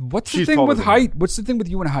 What's the thing with height? What's the thing with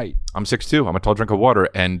you and height? I'm 6'2". I'm a tall drink of water,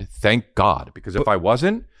 and thank God, because if I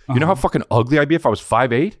wasn't, you know how fucking ugly I'd be if I was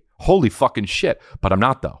 5'8"? Holy fucking shit. But I'm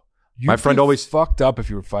not, though. My friend always fucked up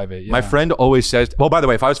if you were 5'8". Yeah. My friend always says, well, by the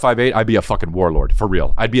way, if I was 5'8", I'd be a fucking warlord, for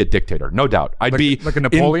real. I'd be a dictator, no doubt. I'd be like a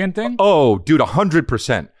Napoleon thing? Oh, dude,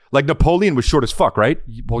 100%. Like Napoleon was short as fuck, right?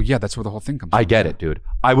 Well, yeah, that's where the whole thing comes from. I get it, dude.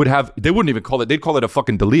 I would have, they wouldn't even call it, they'd call it a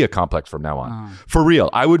fucking Dalia complex from now on. For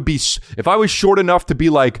real. I would be, if I was short enough to be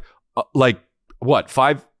like what,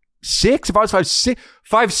 5'6"? If I was 5'6",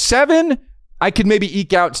 5'7", I could maybe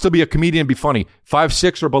eke out and still be a comedian and be funny.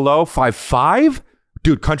 5'6" or below, 5'5",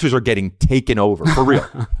 dude, countries are getting taken over for real.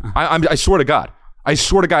 I swear to God.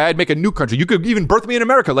 I'd make a new country. You could even birth me in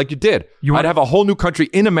America like you did. I'd have a whole new country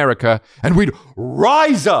in America and we'd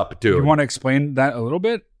rise up, dude. You want to explain that a little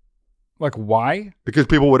bit? Like why? Because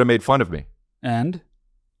people would have made fun of me. And?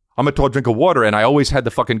 I'm a tall drink of water and I always had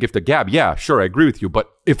the fucking gift of gab. Yeah, sure, I agree with you.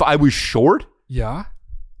 But if I was short, yeah,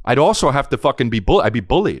 I'd also have to fucking be bullied. I'd be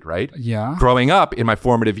bullied, right? Yeah. Growing up in my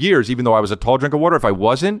formative years, even though I was a tall drink of water, if I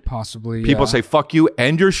wasn't, possibly people say, fuck you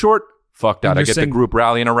and you're short. Fuck that. I get the group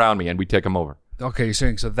rallying around me and we take them over. Okay, you're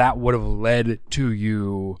saying so that would have led to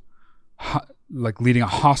you like leading a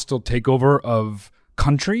hostile takeover of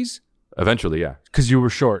countries? Eventually, yeah. Because you were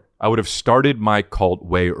short. I would have started my cult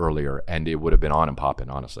way earlier and it would have been on and popping,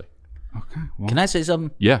 honestly. Okay. Well, can I say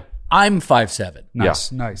something? Yeah. I'm 5'7".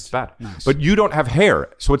 Nice. Yeah. Nice. It's bad. Nice. But you don't have hair,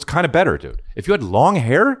 so it's kind of better, dude. If you had long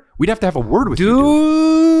hair, we'd have to have a word with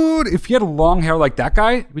you, dude. If you had long hair like that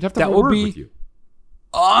guy, we'd have to have a word with you.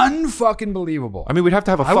 Unfucking believable. I mean, we'd have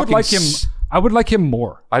to have a fucking... I would like him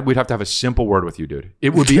more. We'd have to have a simple word with you, dude.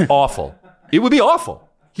 It would be awful. It would be awful.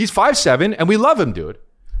 He's 5'7", and we love him, dude.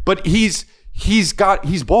 But he's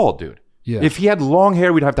bald, dude. Yeah. If he had long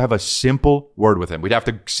hair, we'd have to have a simple word with him. We'd have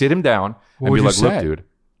to sit him down and be like, look, dude.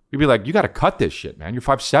 He'd be like, you got to cut this shit, man. You're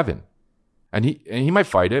 5'7". And he might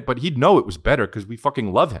fight it, but he'd know it was better because we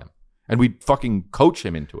fucking love him. And we'd fucking coach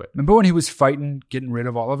him into it. Remember when he was fighting, getting rid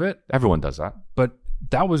of all of it? Everyone does that. But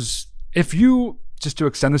that was, if you, just to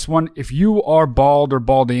extend this one, if you are bald or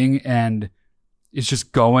balding and it's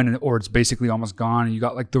just going or it's basically almost gone and you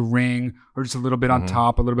got like the ring or just a little bit on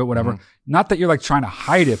top, a little bit whatever. Not that you're like trying to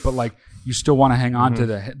hide it, but like you still want to hang on to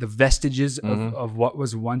the vestiges of what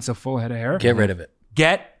was once a full head of hair. Get rid of it.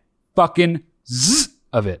 Get fucking zzz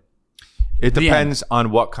of it. It depends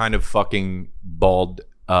on what kind of fucking bald.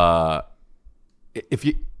 If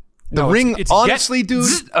you the ring, it's honestly,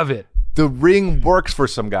 dude, of it. The ring works for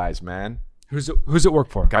some guys, man. Who's it work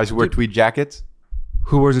for? Guys who wear tweed jackets.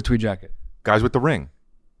 Who wears a tweed jacket? Guys with the ring.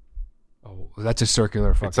 Oh, that's a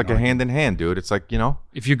circular fucking. It's like a hand in hand, dude. It's like, you know,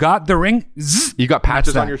 if you got the ring, zzz, you got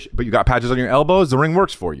patches on but you got patches on your elbows. The ring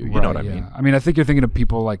works for you. You know what I mean? I mean, I think you're thinking of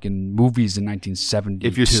people like in movies in 1970.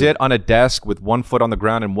 If you sit on a desk with 1 foot on the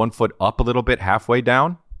ground and 1 foot up a little bit, halfway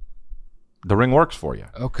down, the ring works for you.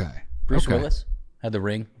 Okay. Bruce Willis had the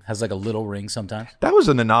ring. Has like a little ring sometimes. That was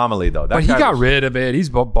an anomaly, though. But he got rid of it. He's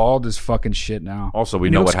bald as fucking shit now. Also, we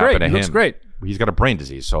know what happened to him. He looks great. He's got a brain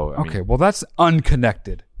disease, so... I mean, well, that's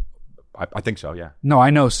unconnected. I think so, yeah. No,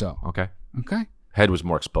 I know so. Okay. Head was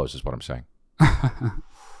more exposed is what I'm saying.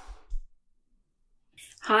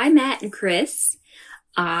 Hi, Matt and Chris.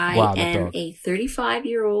 I am a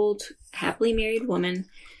 35-year-old happily married woman.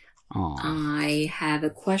 Aww. I have a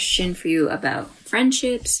question for you about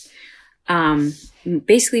friendships.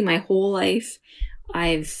 Basically, my whole life,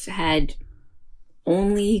 I've had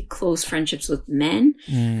only close friendships with men.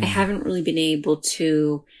 I haven't really been able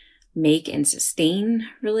to make and sustain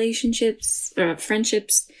relationships or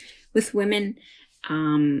friendships with women.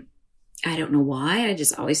 I don't know why. I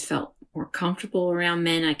just always felt more comfortable around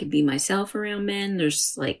men. I could be myself around men.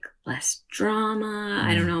 There's like less drama.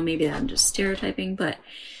 I don't know. Maybe I'm just stereotyping, but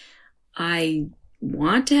I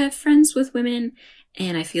want to have friends with women,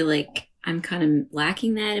 and I feel like I'm kind of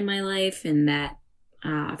lacking that in my life and that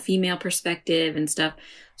female perspective and stuff.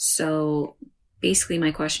 So basically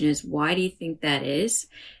my question is, why do you think that is?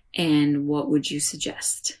 And what would you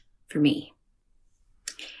suggest for me?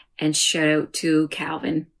 And shout out to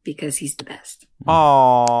Calvin because he's the best.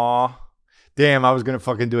 Aww. Damn, I was going to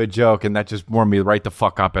fucking do a joke and that just warmed me right the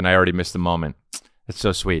fuck up and I already missed the moment. That's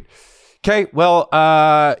so sweet. Okay, well,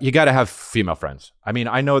 you got to have female friends. I mean,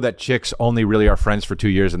 I know that chicks only really are friends for 2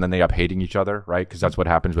 years and then they up hating each other, right? Because that's what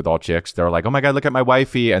happens with all chicks. They're like, oh my God, look at my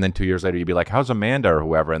wifey. And then 2 years later, you'd be like, how's Amanda or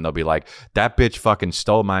whoever? And they'll be like, that bitch fucking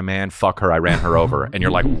stole my man. Fuck her. I ran her over. And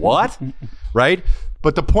you're like, what? Right?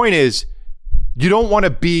 But the point is, you don't want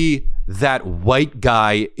to be that white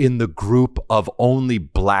guy in the group of only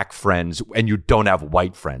black friends and you don't have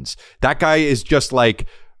white friends. That guy is just like,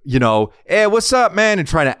 you know, hey, what's up, man? And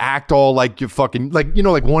trying to act all like you're fucking, like, you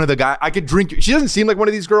know, like one of the guys, I could drink. She doesn't seem like one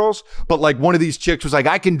of these girls, but like one of these chicks was like,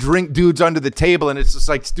 I can drink dudes under the table. And it's just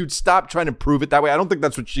like, dude, stop trying to prove it that way. I don't think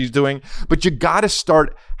that's what she's doing, but you got to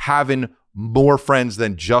start having more friends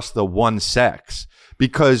than just the one sex,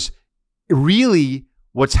 because really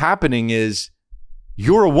what's happening is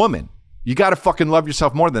you're a woman. You got to fucking love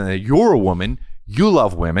yourself more than that. You're a woman. You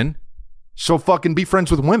love women. So fucking be friends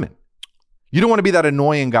with women. You don't want to be that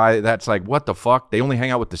annoying guy that's like, what the fuck? They only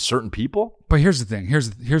hang out with the certain people? But here's the thing.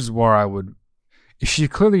 Here's where I would... She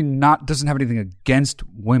clearly doesn't have anything against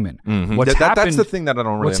women. Mm-hmm. That's the thing that I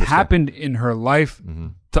don't really understand. What's happened in her life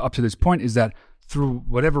up to this point is that through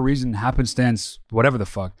whatever reason, happenstance, whatever the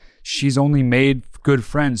fuck, she's only made good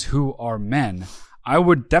friends who are men, I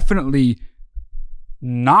would definitely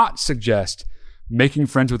not suggest making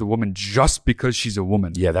friends with a woman just because she's a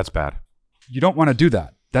woman. Yeah, that's bad. You don't want to do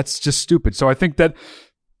that. That's just stupid. So I think that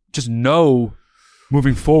just know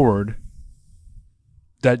moving forward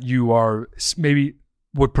that you are maybe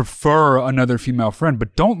would prefer another female friend,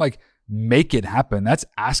 but don't like make it happen. That's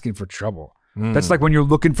asking for trouble. That's like when you're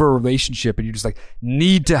looking for a relationship and you just like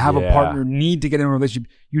need to have a partner, need to get in a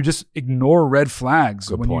relationship. You just ignore red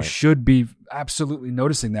flags when you should be absolutely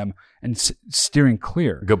noticing them and steering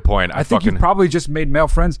clear. Good point. I think you probably just made male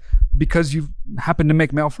friends because you happen to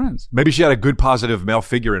make male friends. Maybe she had a good positive male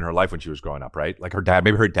figure in her life when she was growing up, right? Like her dad.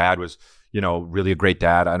 Maybe her dad was, really a great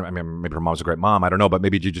dad. I mean, maybe her mom was a great mom. I don't know, but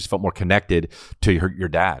maybe you just felt more connected to your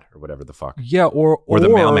dad or whatever the fuck. Yeah, or the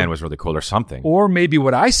mailman was really cool or something. Or maybe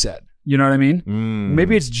what I said. You know what I mean?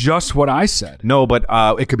 Maybe it's just what I said. No, but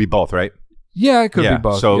it could be both, right? Yeah, it could be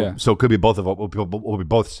both. So yeah. so it could be both of what we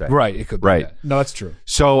both say. Right, it could be. Right. Yeah. No, that's true.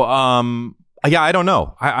 So I don't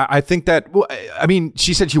know. I think that I mean,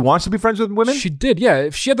 she said she wants to be friends with women. She did. Yeah,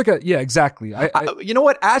 if she had exactly. You know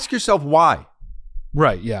what? Ask yourself why.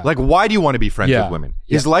 Right, yeah. Like, why do you want to be friends with women?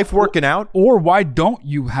 Is life working out? Or why don't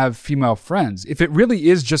you have female friends? If it really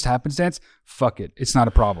is just happenstance, fuck it. It's not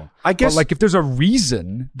a problem. I guess. But like, if there's a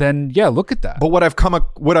reason, then yeah, look at that. But what I've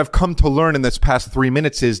come to learn in this past 3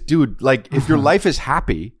 minutes is, dude, like, if your life is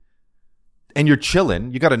happy and you're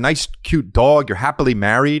chilling, you got a nice, cute dog, you're happily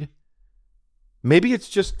married, maybe it's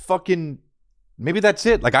just fucking. Maybe that's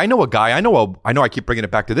it. Like, I know a guy. I know I keep bringing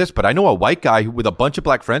it back to this, but I know a white guy with a bunch of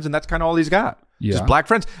black friends, and that's kind of all he's got. Yeah. Just black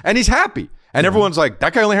friends, and he's happy. And everyone's like,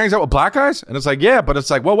 that guy only hangs out with black guys? And it's like, yeah, but it's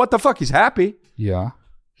like, well, what the fuck? He's happy. Yeah.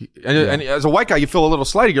 And as a white guy, you feel a little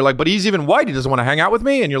slighted. You're like, but he's even white. He doesn't want to hang out with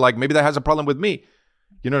me. And you're like, maybe that has a problem with me.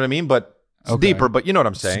 You know what I mean? But it's deeper, but you know what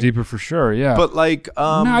I'm saying. It's deeper for sure, yeah. But like...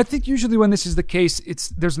 no, I think usually when this is the case,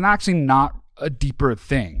 there's actually not a deeper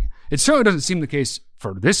thing. It certainly doesn't seem the case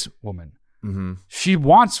for this woman. Mm-hmm. She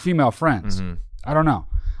wants female friends. Mm-hmm. I don't know.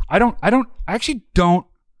 I actually don't.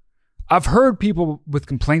 I've heard people with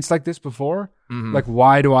complaints like this before. Mm-hmm. Like,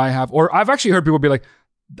 why do I have, or I've actually heard people be like,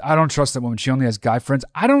 I don't trust that woman. She only has guy friends.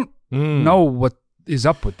 I don't know what is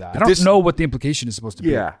up with that. I don't know what the implication is supposed to be.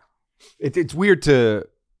 Yeah. It's weird to,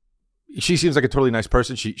 she seems like a totally nice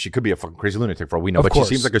person. She could be a fucking crazy lunatic for all we know, but she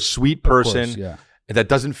seems like a sweet person that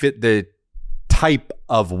doesn't fit the type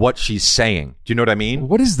of what she's saying. Do you know what I mean?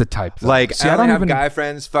 What is the type? Though? Like, See, I don't have guy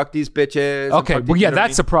friends, fuck these bitches. Okay, well, yeah,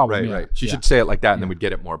 that's a problem. Right. She should say it like that and then we'd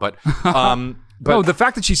get it more. But no, the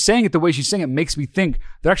fact that she's saying it the way she's saying it makes me think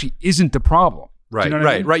there actually isn't a problem. Right, you know what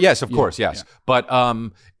I mean? right. Yes, of course, yes. Yeah.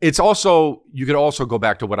 But it's also, you could also go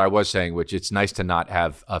back to what I was saying, which it's nice to not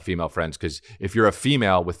have female friends, because if you're a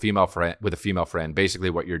female with a female friend, basically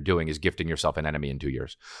what you're doing is gifting yourself an enemy in 2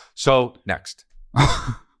 years. So next.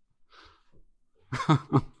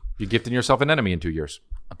 You're gifting yourself an enemy in 2 years.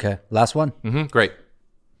 Okay, last one. Mm-hmm. Great.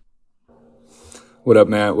 What up,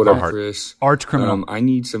 Matt? What up, Chris? Arch criminal. I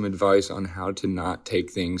need some advice on how to not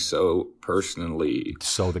take things so personally.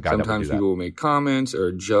 So the guy Sometimes people will make comments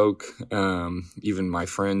or joke, even my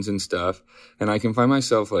friends and stuff, and I can find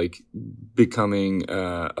myself like becoming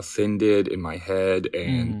offended in my head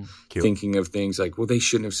and thinking of things like, well, they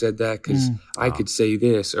shouldn't have said that because I could say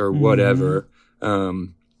this or whatever.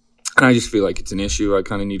 And I just feel like it's an issue I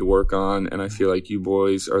kind of need to work on, and I feel like you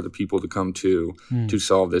boys are the people to come to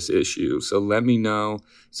solve this issue. So let me know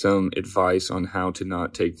some advice on how to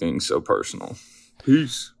not take things so personal.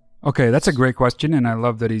 Peace. Okay, that's a great question, and I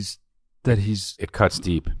love that he's it cuts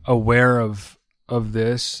deep, aware of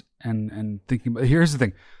this and thinking. But here's the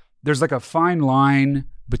thing: there's like a fine line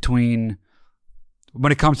between,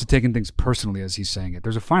 when it comes to taking things personally, as he's saying it.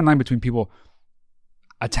 There's a fine line between people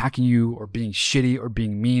attacking you or being shitty or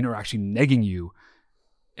being mean or actually negging you,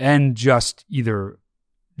 and just either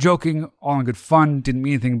joking, all in good fun, didn't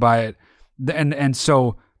mean anything by it. And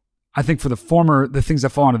so I think for the former, the things that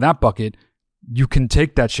fall into that bucket, you can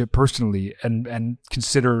take that shit personally and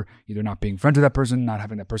consider either not being friends with that person, not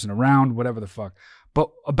having that person around, whatever the fuck.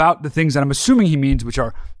 But about the things that I'm assuming he means, which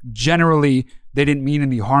are generally they didn't mean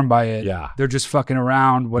any harm by it. Yeah. They're just fucking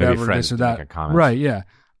around, whatever, this or that. Right, yeah.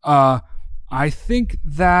 I think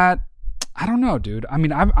that, I don't know, dude. I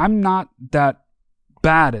mean, I'm not that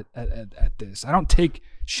bad at this. I don't take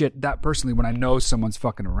shit that personally when I know someone's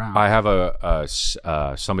fucking around. I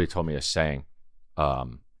have somebody told me a saying.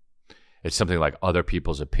 It's something like, other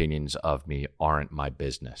people's opinions of me aren't my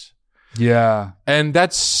business. Yeah. And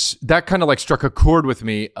that kind of like struck a chord with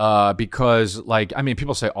me because, like, I mean,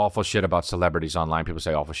 people say awful shit about celebrities online. People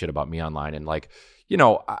say awful shit about me online. And like, you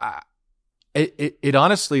know, it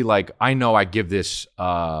honestly, like, I know I give this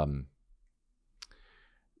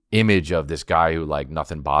image of this guy who, like,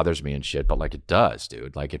 nothing bothers me and shit, but, like, it does,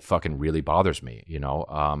 dude. Like, it fucking really bothers me, you know?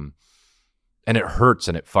 And it hurts,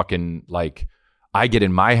 and it fucking, like, I get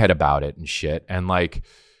in my head about it and shit. And, like,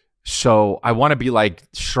 so I want to be like,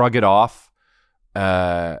 shrug it off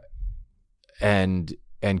and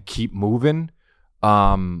keep moving,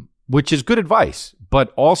 which is good advice.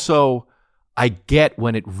 But also, I get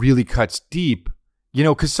when it really cuts deep, you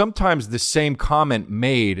know, because sometimes the same comment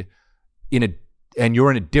made and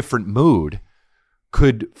you're in a different mood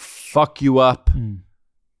could fuck you up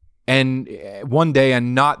and one day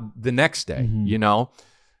and not the next day, you know?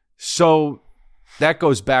 So that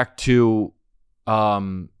goes back to,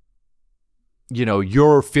 you know,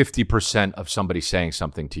 you're 50% of somebody saying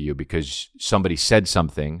something to you because somebody said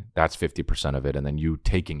something, that's 50% of it. And then you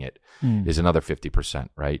taking it is another 50%,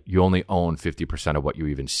 right? You only own 50% of what you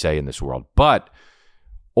even say in this world. But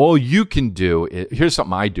all you can do here's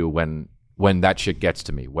something I do when that shit gets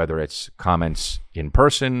to me, whether it's comments in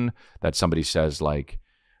person that somebody says, like,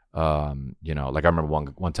 you know, like I remember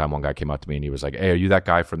one time one guy came up to me and he was like, "Hey, are you that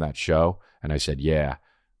guy from that show?" And I said, "Yeah."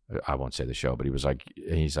 I won't say the show, but he's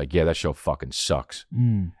like, "Yeah, that show fucking sucks."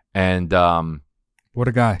 And what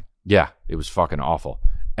a guy. Yeah, it was fucking awful.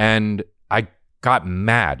 And I got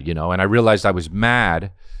mad, you know, and I realized I was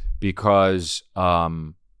mad because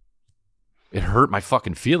it hurt my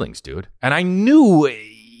fucking feelings, dude. And I knew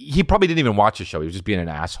he probably didn't even watch the show. He was just being an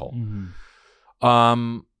asshole.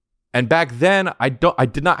 And back then, I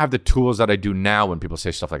did not have the tools that I do now when people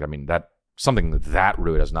say stuff like, I mean, something that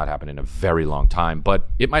rude has not happened in a very long time, but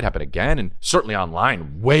it might happen again. And certainly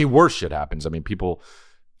online, way worse shit happens. I mean, people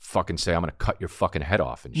fucking say, "I'm going to cut your fucking head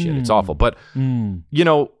off" and shit. It's awful. But, you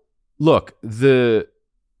know, look, the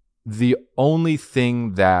only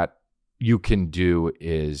thing that you can do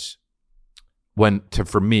is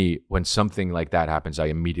for me, when something like that happens, I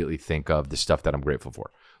immediately think of the stuff that I'm grateful for.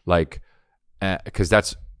 Like, because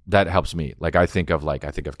that helps me. Like, I think of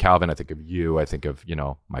Calvin, I think of you, I think of, you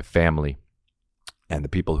know, my family and the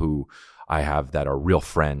people who I have that are real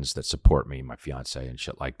friends that support me, my fiance and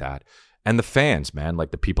shit like that. And the fans, man,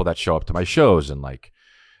 like the people that show up to my shows, and like,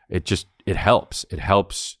 it helps. It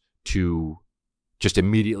helps to just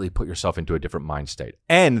immediately put yourself into a different mind state.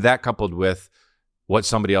 And that coupled with what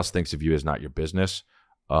somebody else thinks of you is not your business.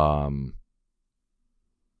 You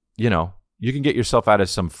know, you can get yourself out of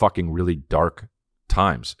some fucking really dark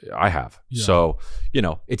times. I have. Yeah. So, you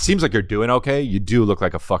know, it seems like you're doing okay. You do look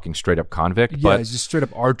like a fucking straight up convict. Yeah, but he's just straight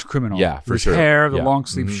up arch criminal. Yeah, for sure. His hair, the long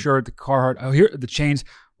sleeve shirt, the Carhartt. Oh, here the chains.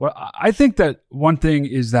 Well, I think that one thing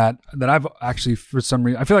is that I've actually, for some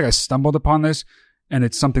reason, I feel like I stumbled upon this, and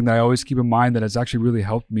it's something that I always keep in mind that has actually really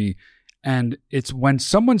helped me. And it's when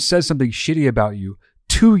someone says something shitty about you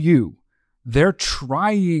to you, they're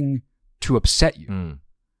trying to upset you.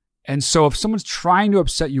 And so if someone's trying to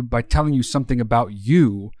upset you by telling you something about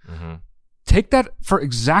you, take that for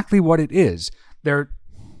exactly what it is. They're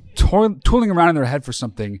tooling around in their head for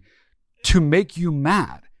something to make you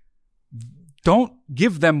mad. Don't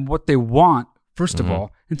give them what they want, first of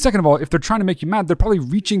all. And second of all, if they're trying to make you mad, they're probably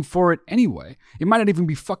reaching for it anyway. It might not even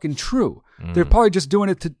be fucking true. They're probably just doing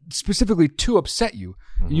it specifically to upset you.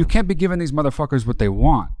 You can't be giving these motherfuckers what they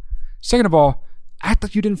want. Second of all, act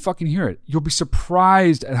like you didn't fucking hear it. You'll be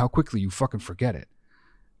surprised at how quickly you fucking forget it.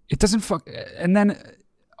 It doesn't and then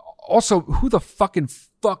also, who the fuck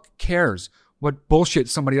cares what bullshit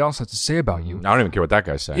somebody else has to say about you? I don't even care what that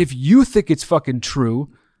guy's saying. If you think it's fucking true,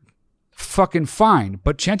 fucking fine.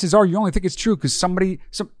 But chances are you only think it's true because some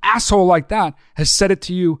asshole like that has said it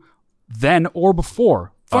to you then or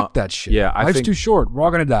before. Fuck that shit. Yeah, Life's too short. We're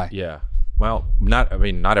all gonna die. Yeah. Well, not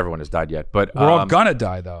everyone has died yet, but we're all gonna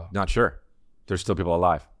die though. Not sure. There's still people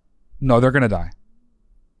alive. No, they're going to die.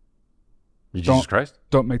 Jesus Christ?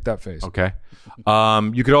 Don't make that face. Okay.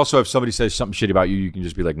 You could also, if somebody says something shitty about you, you can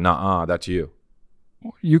just be like, nah, that's you.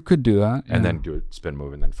 You could do that. And then do a spin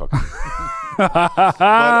move and then fucking.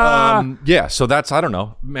 But, yeah, so that's, I don't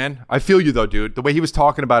know, man. I feel you though, dude. The way he was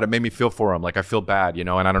talking about it made me feel for him. Like, I feel bad, you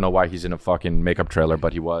know, and I don't know why he's in a fucking makeup trailer,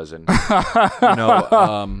 but he was. And, you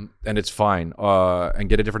know, and it's fine. And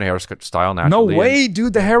get a different hairstyle naturally. No way,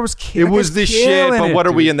 dude. The hair was killing it. Was the shit, but what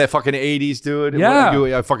are we in the fucking 80s, dude? Yeah.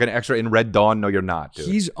 You a fucking extra in Red Dawn? No, you're not, dude.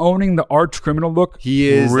 He's owning the arch criminal look. He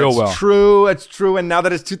is. Real well. True. It's true. And now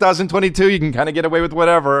that it's 2022, you can kind of get away with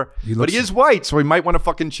whatever. But he is white, so we might want to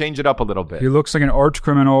fucking change it up a little bit. He looks like an arch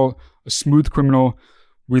criminal, a smooth criminal.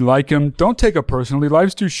 We like him. Don't take it personally.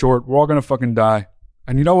 Life's too short. We're all going to fucking die.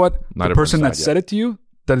 And you know what? The person that said it to you,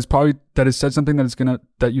 has said something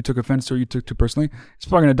that you took offense to or you took to personally, it's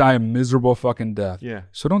probably gonna die a miserable fucking death. Yeah.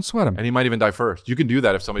 So don't sweat him. And he might even die first. You can do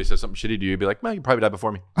that if somebody says something shitty to you. You'd be like, man, you probably die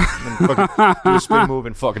before me. And then fucking do a spin move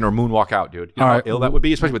and fucking or moonwalk out, dude. You know how ill that would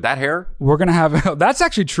be, especially with that hair. We're gonna have that's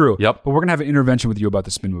actually true. Yep. But we're gonna have an intervention with you about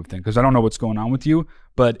the spin move thing because I don't know what's going on with you,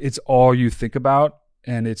 but it's all you think about.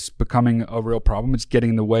 And it's becoming a real problem. It's getting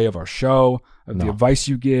in the way of our show, of the advice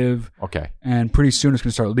you give. Okay. And pretty soon it's going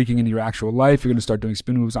to start leaking into your actual life. You're going to start doing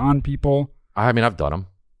spin moves on people. I mean, I've done them.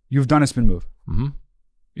 You've done a spin move? Mm-hmm.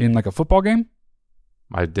 In like a football game?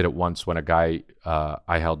 I did it once when a guy,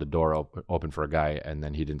 I held the door open for a guy and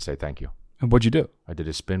then he didn't say thank you. And what'd you do? I did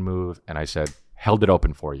a spin move and I said, held it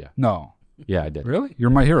open for you. No. Yeah, I did. Really? You're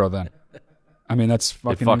my hero then. I mean, that's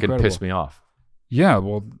fucking incredible. Pissed me off. Yeah,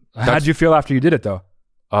 well, how'd you feel after you did it though?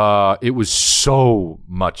 It was so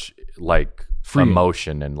much like freeing.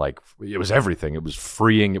 Emotion and like it was everything. It was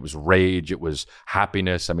freeing. It was rage. It was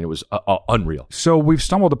happiness. I mean, it was unreal. So we've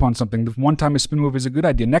stumbled upon something. The one time a spin move is a good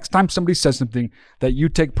idea. Next time somebody says something that you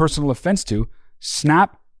take personal offense to,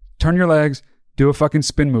 snap, turn your legs, do a fucking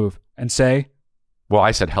spin move, and say. Well,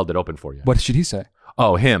 I said held it open for you. What should he say?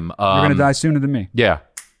 Oh, him. You're gonna die sooner than me. Yeah.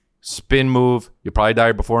 Spin move. You'll probably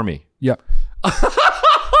die before me. Yep.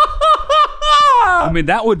 I mean,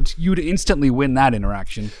 you'd instantly win that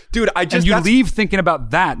interaction. Dude, and you leave thinking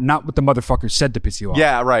about that, not what the motherfucker said to piss you off.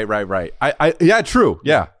 Yeah, right. Yeah, true.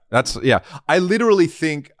 Yeah. I literally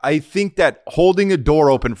think that holding a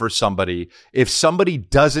door open for somebody, if somebody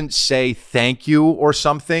doesn't say thank you or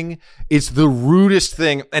something, it's the rudest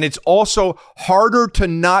thing. And it's also harder to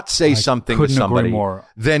not say something to somebody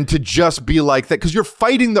than to just be like that. Because you're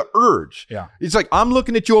fighting the urge. Yeah. It's like, I'm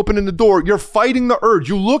looking at you opening the door. You're fighting the urge.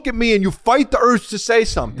 You look at me and you fight the urge to say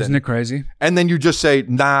something. Isn't it crazy? And then you just say,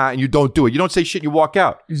 nah, and you don't do it. You don't say shit, you walk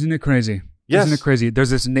out. Isn't it crazy? Yes. Isn't it crazy? There's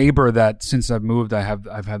this neighbor that since I've moved,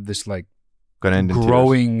 I've had this like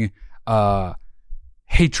growing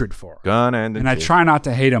hatred for. And I try not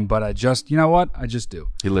to hate him, but I just, you know what? I just do.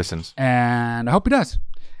 He listens. And I hope he does.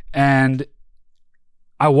 And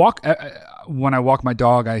I when I walk my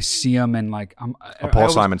dog, I see him and like a Paul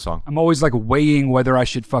Simon song. I'm always like weighing whether I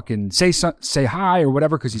should fucking say hi or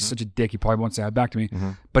whatever because he's such a dick. He probably won't say hi back to me. Mm-hmm.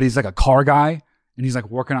 But he's like a car guy. And he's like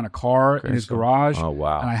working on a car in his garage. Oh,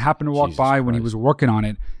 wow. And I happened to walk by when he was working on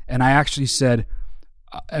it. And I actually said,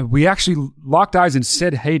 we actually locked eyes and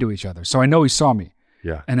said hey to each other. So I know he saw me.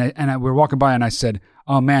 Yeah. And we were walking by and I said,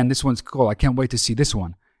 oh man, this one's cool. I can't wait to see this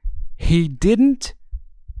one. He didn't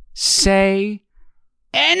say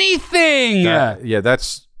anything.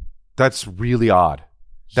 That's really odd.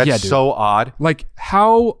 That's so odd. Like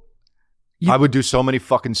how... I would do so many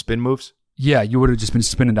fucking spin moves. Yeah, you would have just been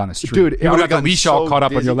spinning down the street. Dude, you would have got the leash all caught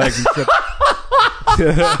up on your legs and shit.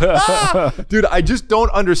 Dude, I just don't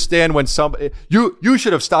understand when somebody... You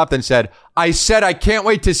should have stopped and said, I can't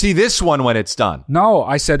wait to see this one when it's done. No,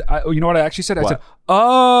 I said... you know what I actually said? I said, oh.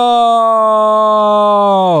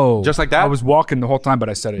 Just like that? I was walking the whole time, but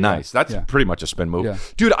I said it. Nice. Yeah. That's pretty much a spin move. Yeah.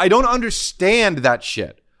 Dude, I don't understand that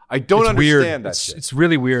shit. I don't understand that shit. It's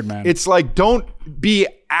really weird, man. It's like, don't be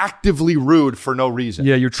actively rude for no reason.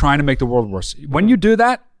 Yeah, you're trying to make the world worse. When you do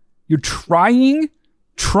that, you're trying,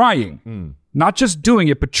 not just doing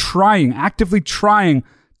it, but actively trying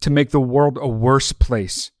to make the world a worse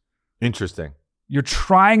place. Interesting. You're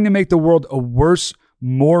trying to make the world a worse,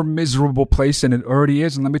 more miserable place than it already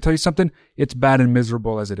is. And let me tell you something, it's bad and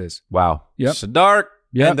miserable as it is. Wow. Yep. So dark.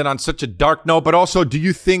 Yep. And then on such a dark note, but also, do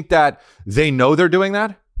you think that they know they're doing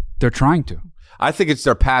that? They're trying to. I think it's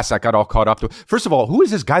their past that got all caught up to. First of all, who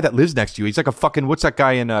is this guy that lives next to you? He's like a fucking, what's that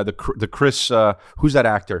guy in the Chris, who's that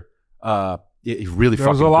actor? He's really There's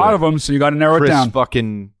fucking a lot good. of them, so you got to narrow it down.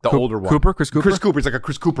 Fucking, the older one. Chris Cooper? Chris Cooper. He's like a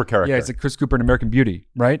Chris Cooper character. Yeah, it's like Chris Cooper in American Beauty,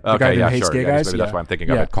 right? The guy who hates gay guys. Maybe that's why I'm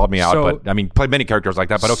thinking of it. Called me out, but I mean, played many characters like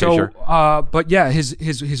that, but okay, sure. But yeah,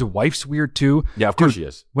 his wife's weird too. Yeah, of course she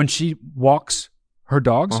is. When she walks her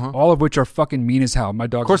dogs, all of which are fucking mean as hell. My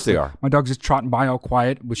dog, of course they are. My dog's just trotting by all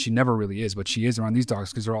quiet, which she never really is, but she is around these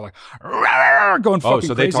dogs because they're all like going fucking crazy.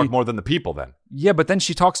 So they talk more than the people then. Yeah, but then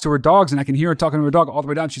she talks to her dogs, and I can hear her talking to her dog all the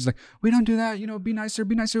way down. She's like, "We don't do that, be nicer,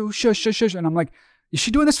 shush, shush, shush." And I'm like, "Is she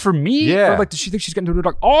doing this for me? Yeah. Or like, does she think she's getting to her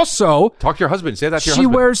dog?" Also, talk to your husband. Say that to your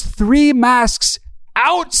husband. She wears 3 masks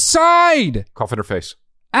outside. Cough in her face.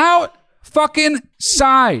 Out fucking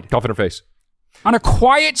side. Cough in her face. On a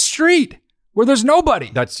quiet street where there's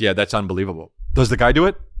nobody. That's unbelievable. Does the guy do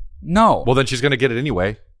it? No. Well, then she's going to get it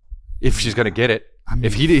anyway. if she's gonna get it.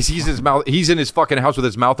 If he's in his fucking house with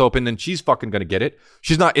his mouth open, then she's fucking gonna get it.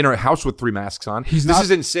 She's not in her house with 3 masks on. This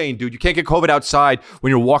is insane, dude. You can't get COVID outside when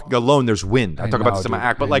you're walking alone. There's wind. I talk about this in my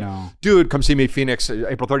act, but like, dude, come see me, Phoenix,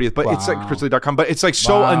 April 30th. But it's like chrisley.com. But it's like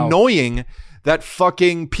so annoying that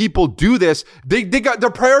fucking people do this. They got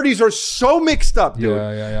their priorities are so mixed up, dude.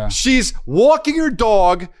 Yeah. She's walking her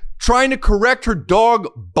dog, trying to correct her dog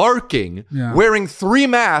barking, wearing 3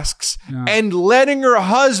 masks, and letting her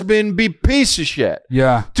husband be piece of shit.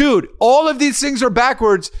 Yeah. Dude, all of these things are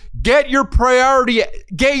backwards. Get your priorities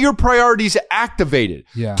activated.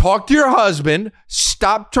 Yeah. Talk to your husband,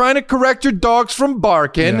 stop trying to correct your dogs from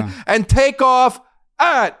barking, and take off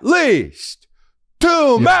at least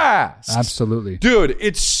 2 masks. Absolutely. Dude,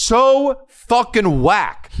 it's so fucking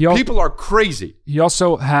whack. People are crazy. He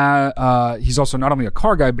also he's also not only a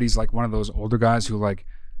car guy, but he's like one of those older guys who like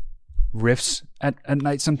riffs at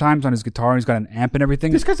night sometimes on his guitar. And he's got an amp and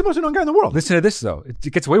everything. This guy's the most annoying guy in the world. Listen to this though. It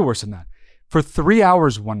gets way worse than that. For 3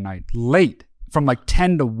 hours one night, late, from like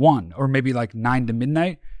 10 to 1 or maybe like 9 to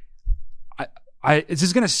midnight. This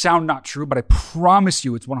is going to sound not true, but I promise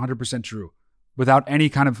you it's 100% true without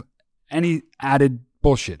any added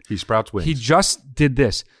bullshit. He sprouts wings. He just did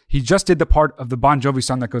this. He just did the part of the Bon Jovi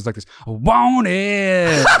song that goes like this. Want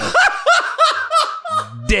it.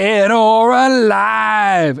 Dead or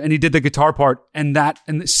alive. And he did the guitar part and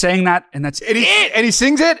sang that and that's it. And he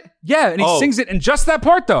sings it? Yeah, and he sings it in just that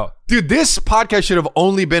part though. Dude, this podcast should have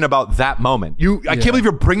only been about that moment. I can't believe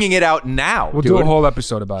you're bringing it out now. We'll do a whole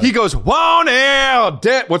episode about it. He goes, want it.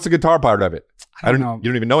 Dead. What's the guitar part of it? I don't know. You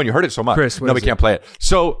don't even know, and you heard it so much. Chris, no, we can't play it.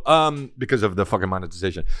 So, because of the fucking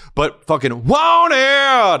monetization. But fucking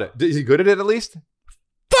wanted. Is he good at it at least?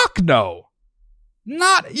 Fuck no.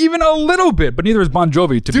 Not even a little bit. But neither is Bon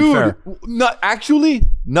Jovi, to be fair. Actually,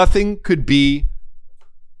 nothing could be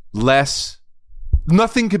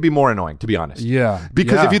more annoying, to be honest. Yeah.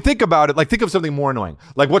 Because if you think about it, like think of something more annoying.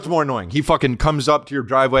 Like what's more annoying? He fucking comes up to your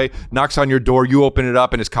driveway, knocks on your door, you open it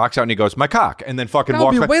up and his cock's out and he goes, my cock. And then fucking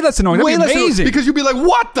walks That would be way less annoying. That would be amazing. Because you'd be like,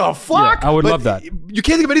 what the fuck? Yeah, I would love that. You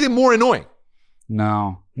can't think of anything more annoying.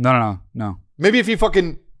 No. Maybe if you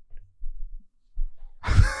fucking...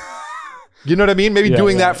 You know what I mean? Maybe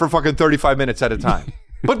doing that for fucking 35 minutes at a time.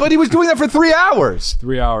 But he was doing that for 3 hours.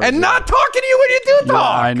 3 hours. And not talking to you when you do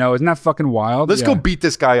talk. Yeah, I know. Isn't that fucking wild? Let's go beat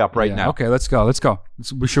this guy up right now. Okay, let's go.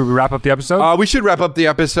 Should we wrap up the episode? We should wrap up the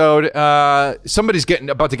episode. Somebody's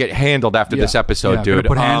about to get handled after this episode, dude.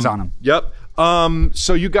 Put hands on him. Yep.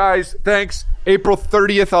 So you guys, thanks. April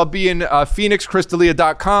 30th, I'll be in Phoenix,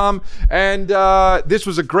 chrisdelia.com. And this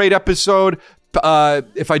was a great episode.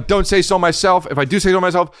 If I do say so myself,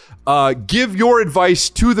 give your advice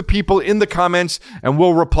to the people in the comments and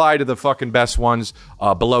we'll reply to the fucking best ones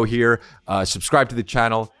below here. Subscribe to the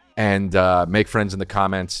channel and make friends in the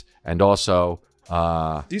comments. And also,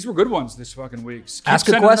 these were good ones this fucking week. Ask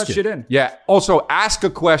a question. That shit in. Yeah. Also, ask a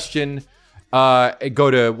question.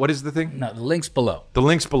 Go to, what is the thing? No, the link's below. The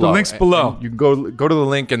link's below. And you can go to the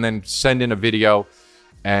link and then send in a video.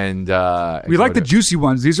 And we like the juicy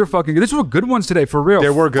ones. These are fucking good. These were good ones today, for real.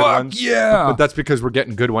 There were good ones. Yeah. But that's because we're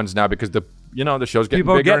getting good ones now because the show's getting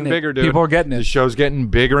bigger and bigger, dude. People are getting it. The show's getting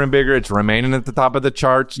bigger and bigger. It's remaining at the top of the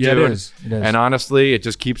charts, dude. Yeah, it is. And honestly, it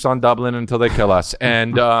just keeps on doubling until they kill us.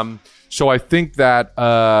 And so I think that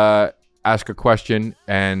ask a question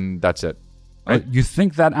and that's it. Right? You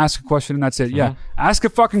think that ask a question and that's it? Yeah. Ask a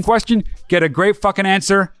fucking question. Get a great fucking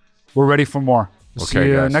answer. We're ready for more. We'll see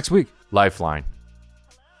you next week. Lifeline.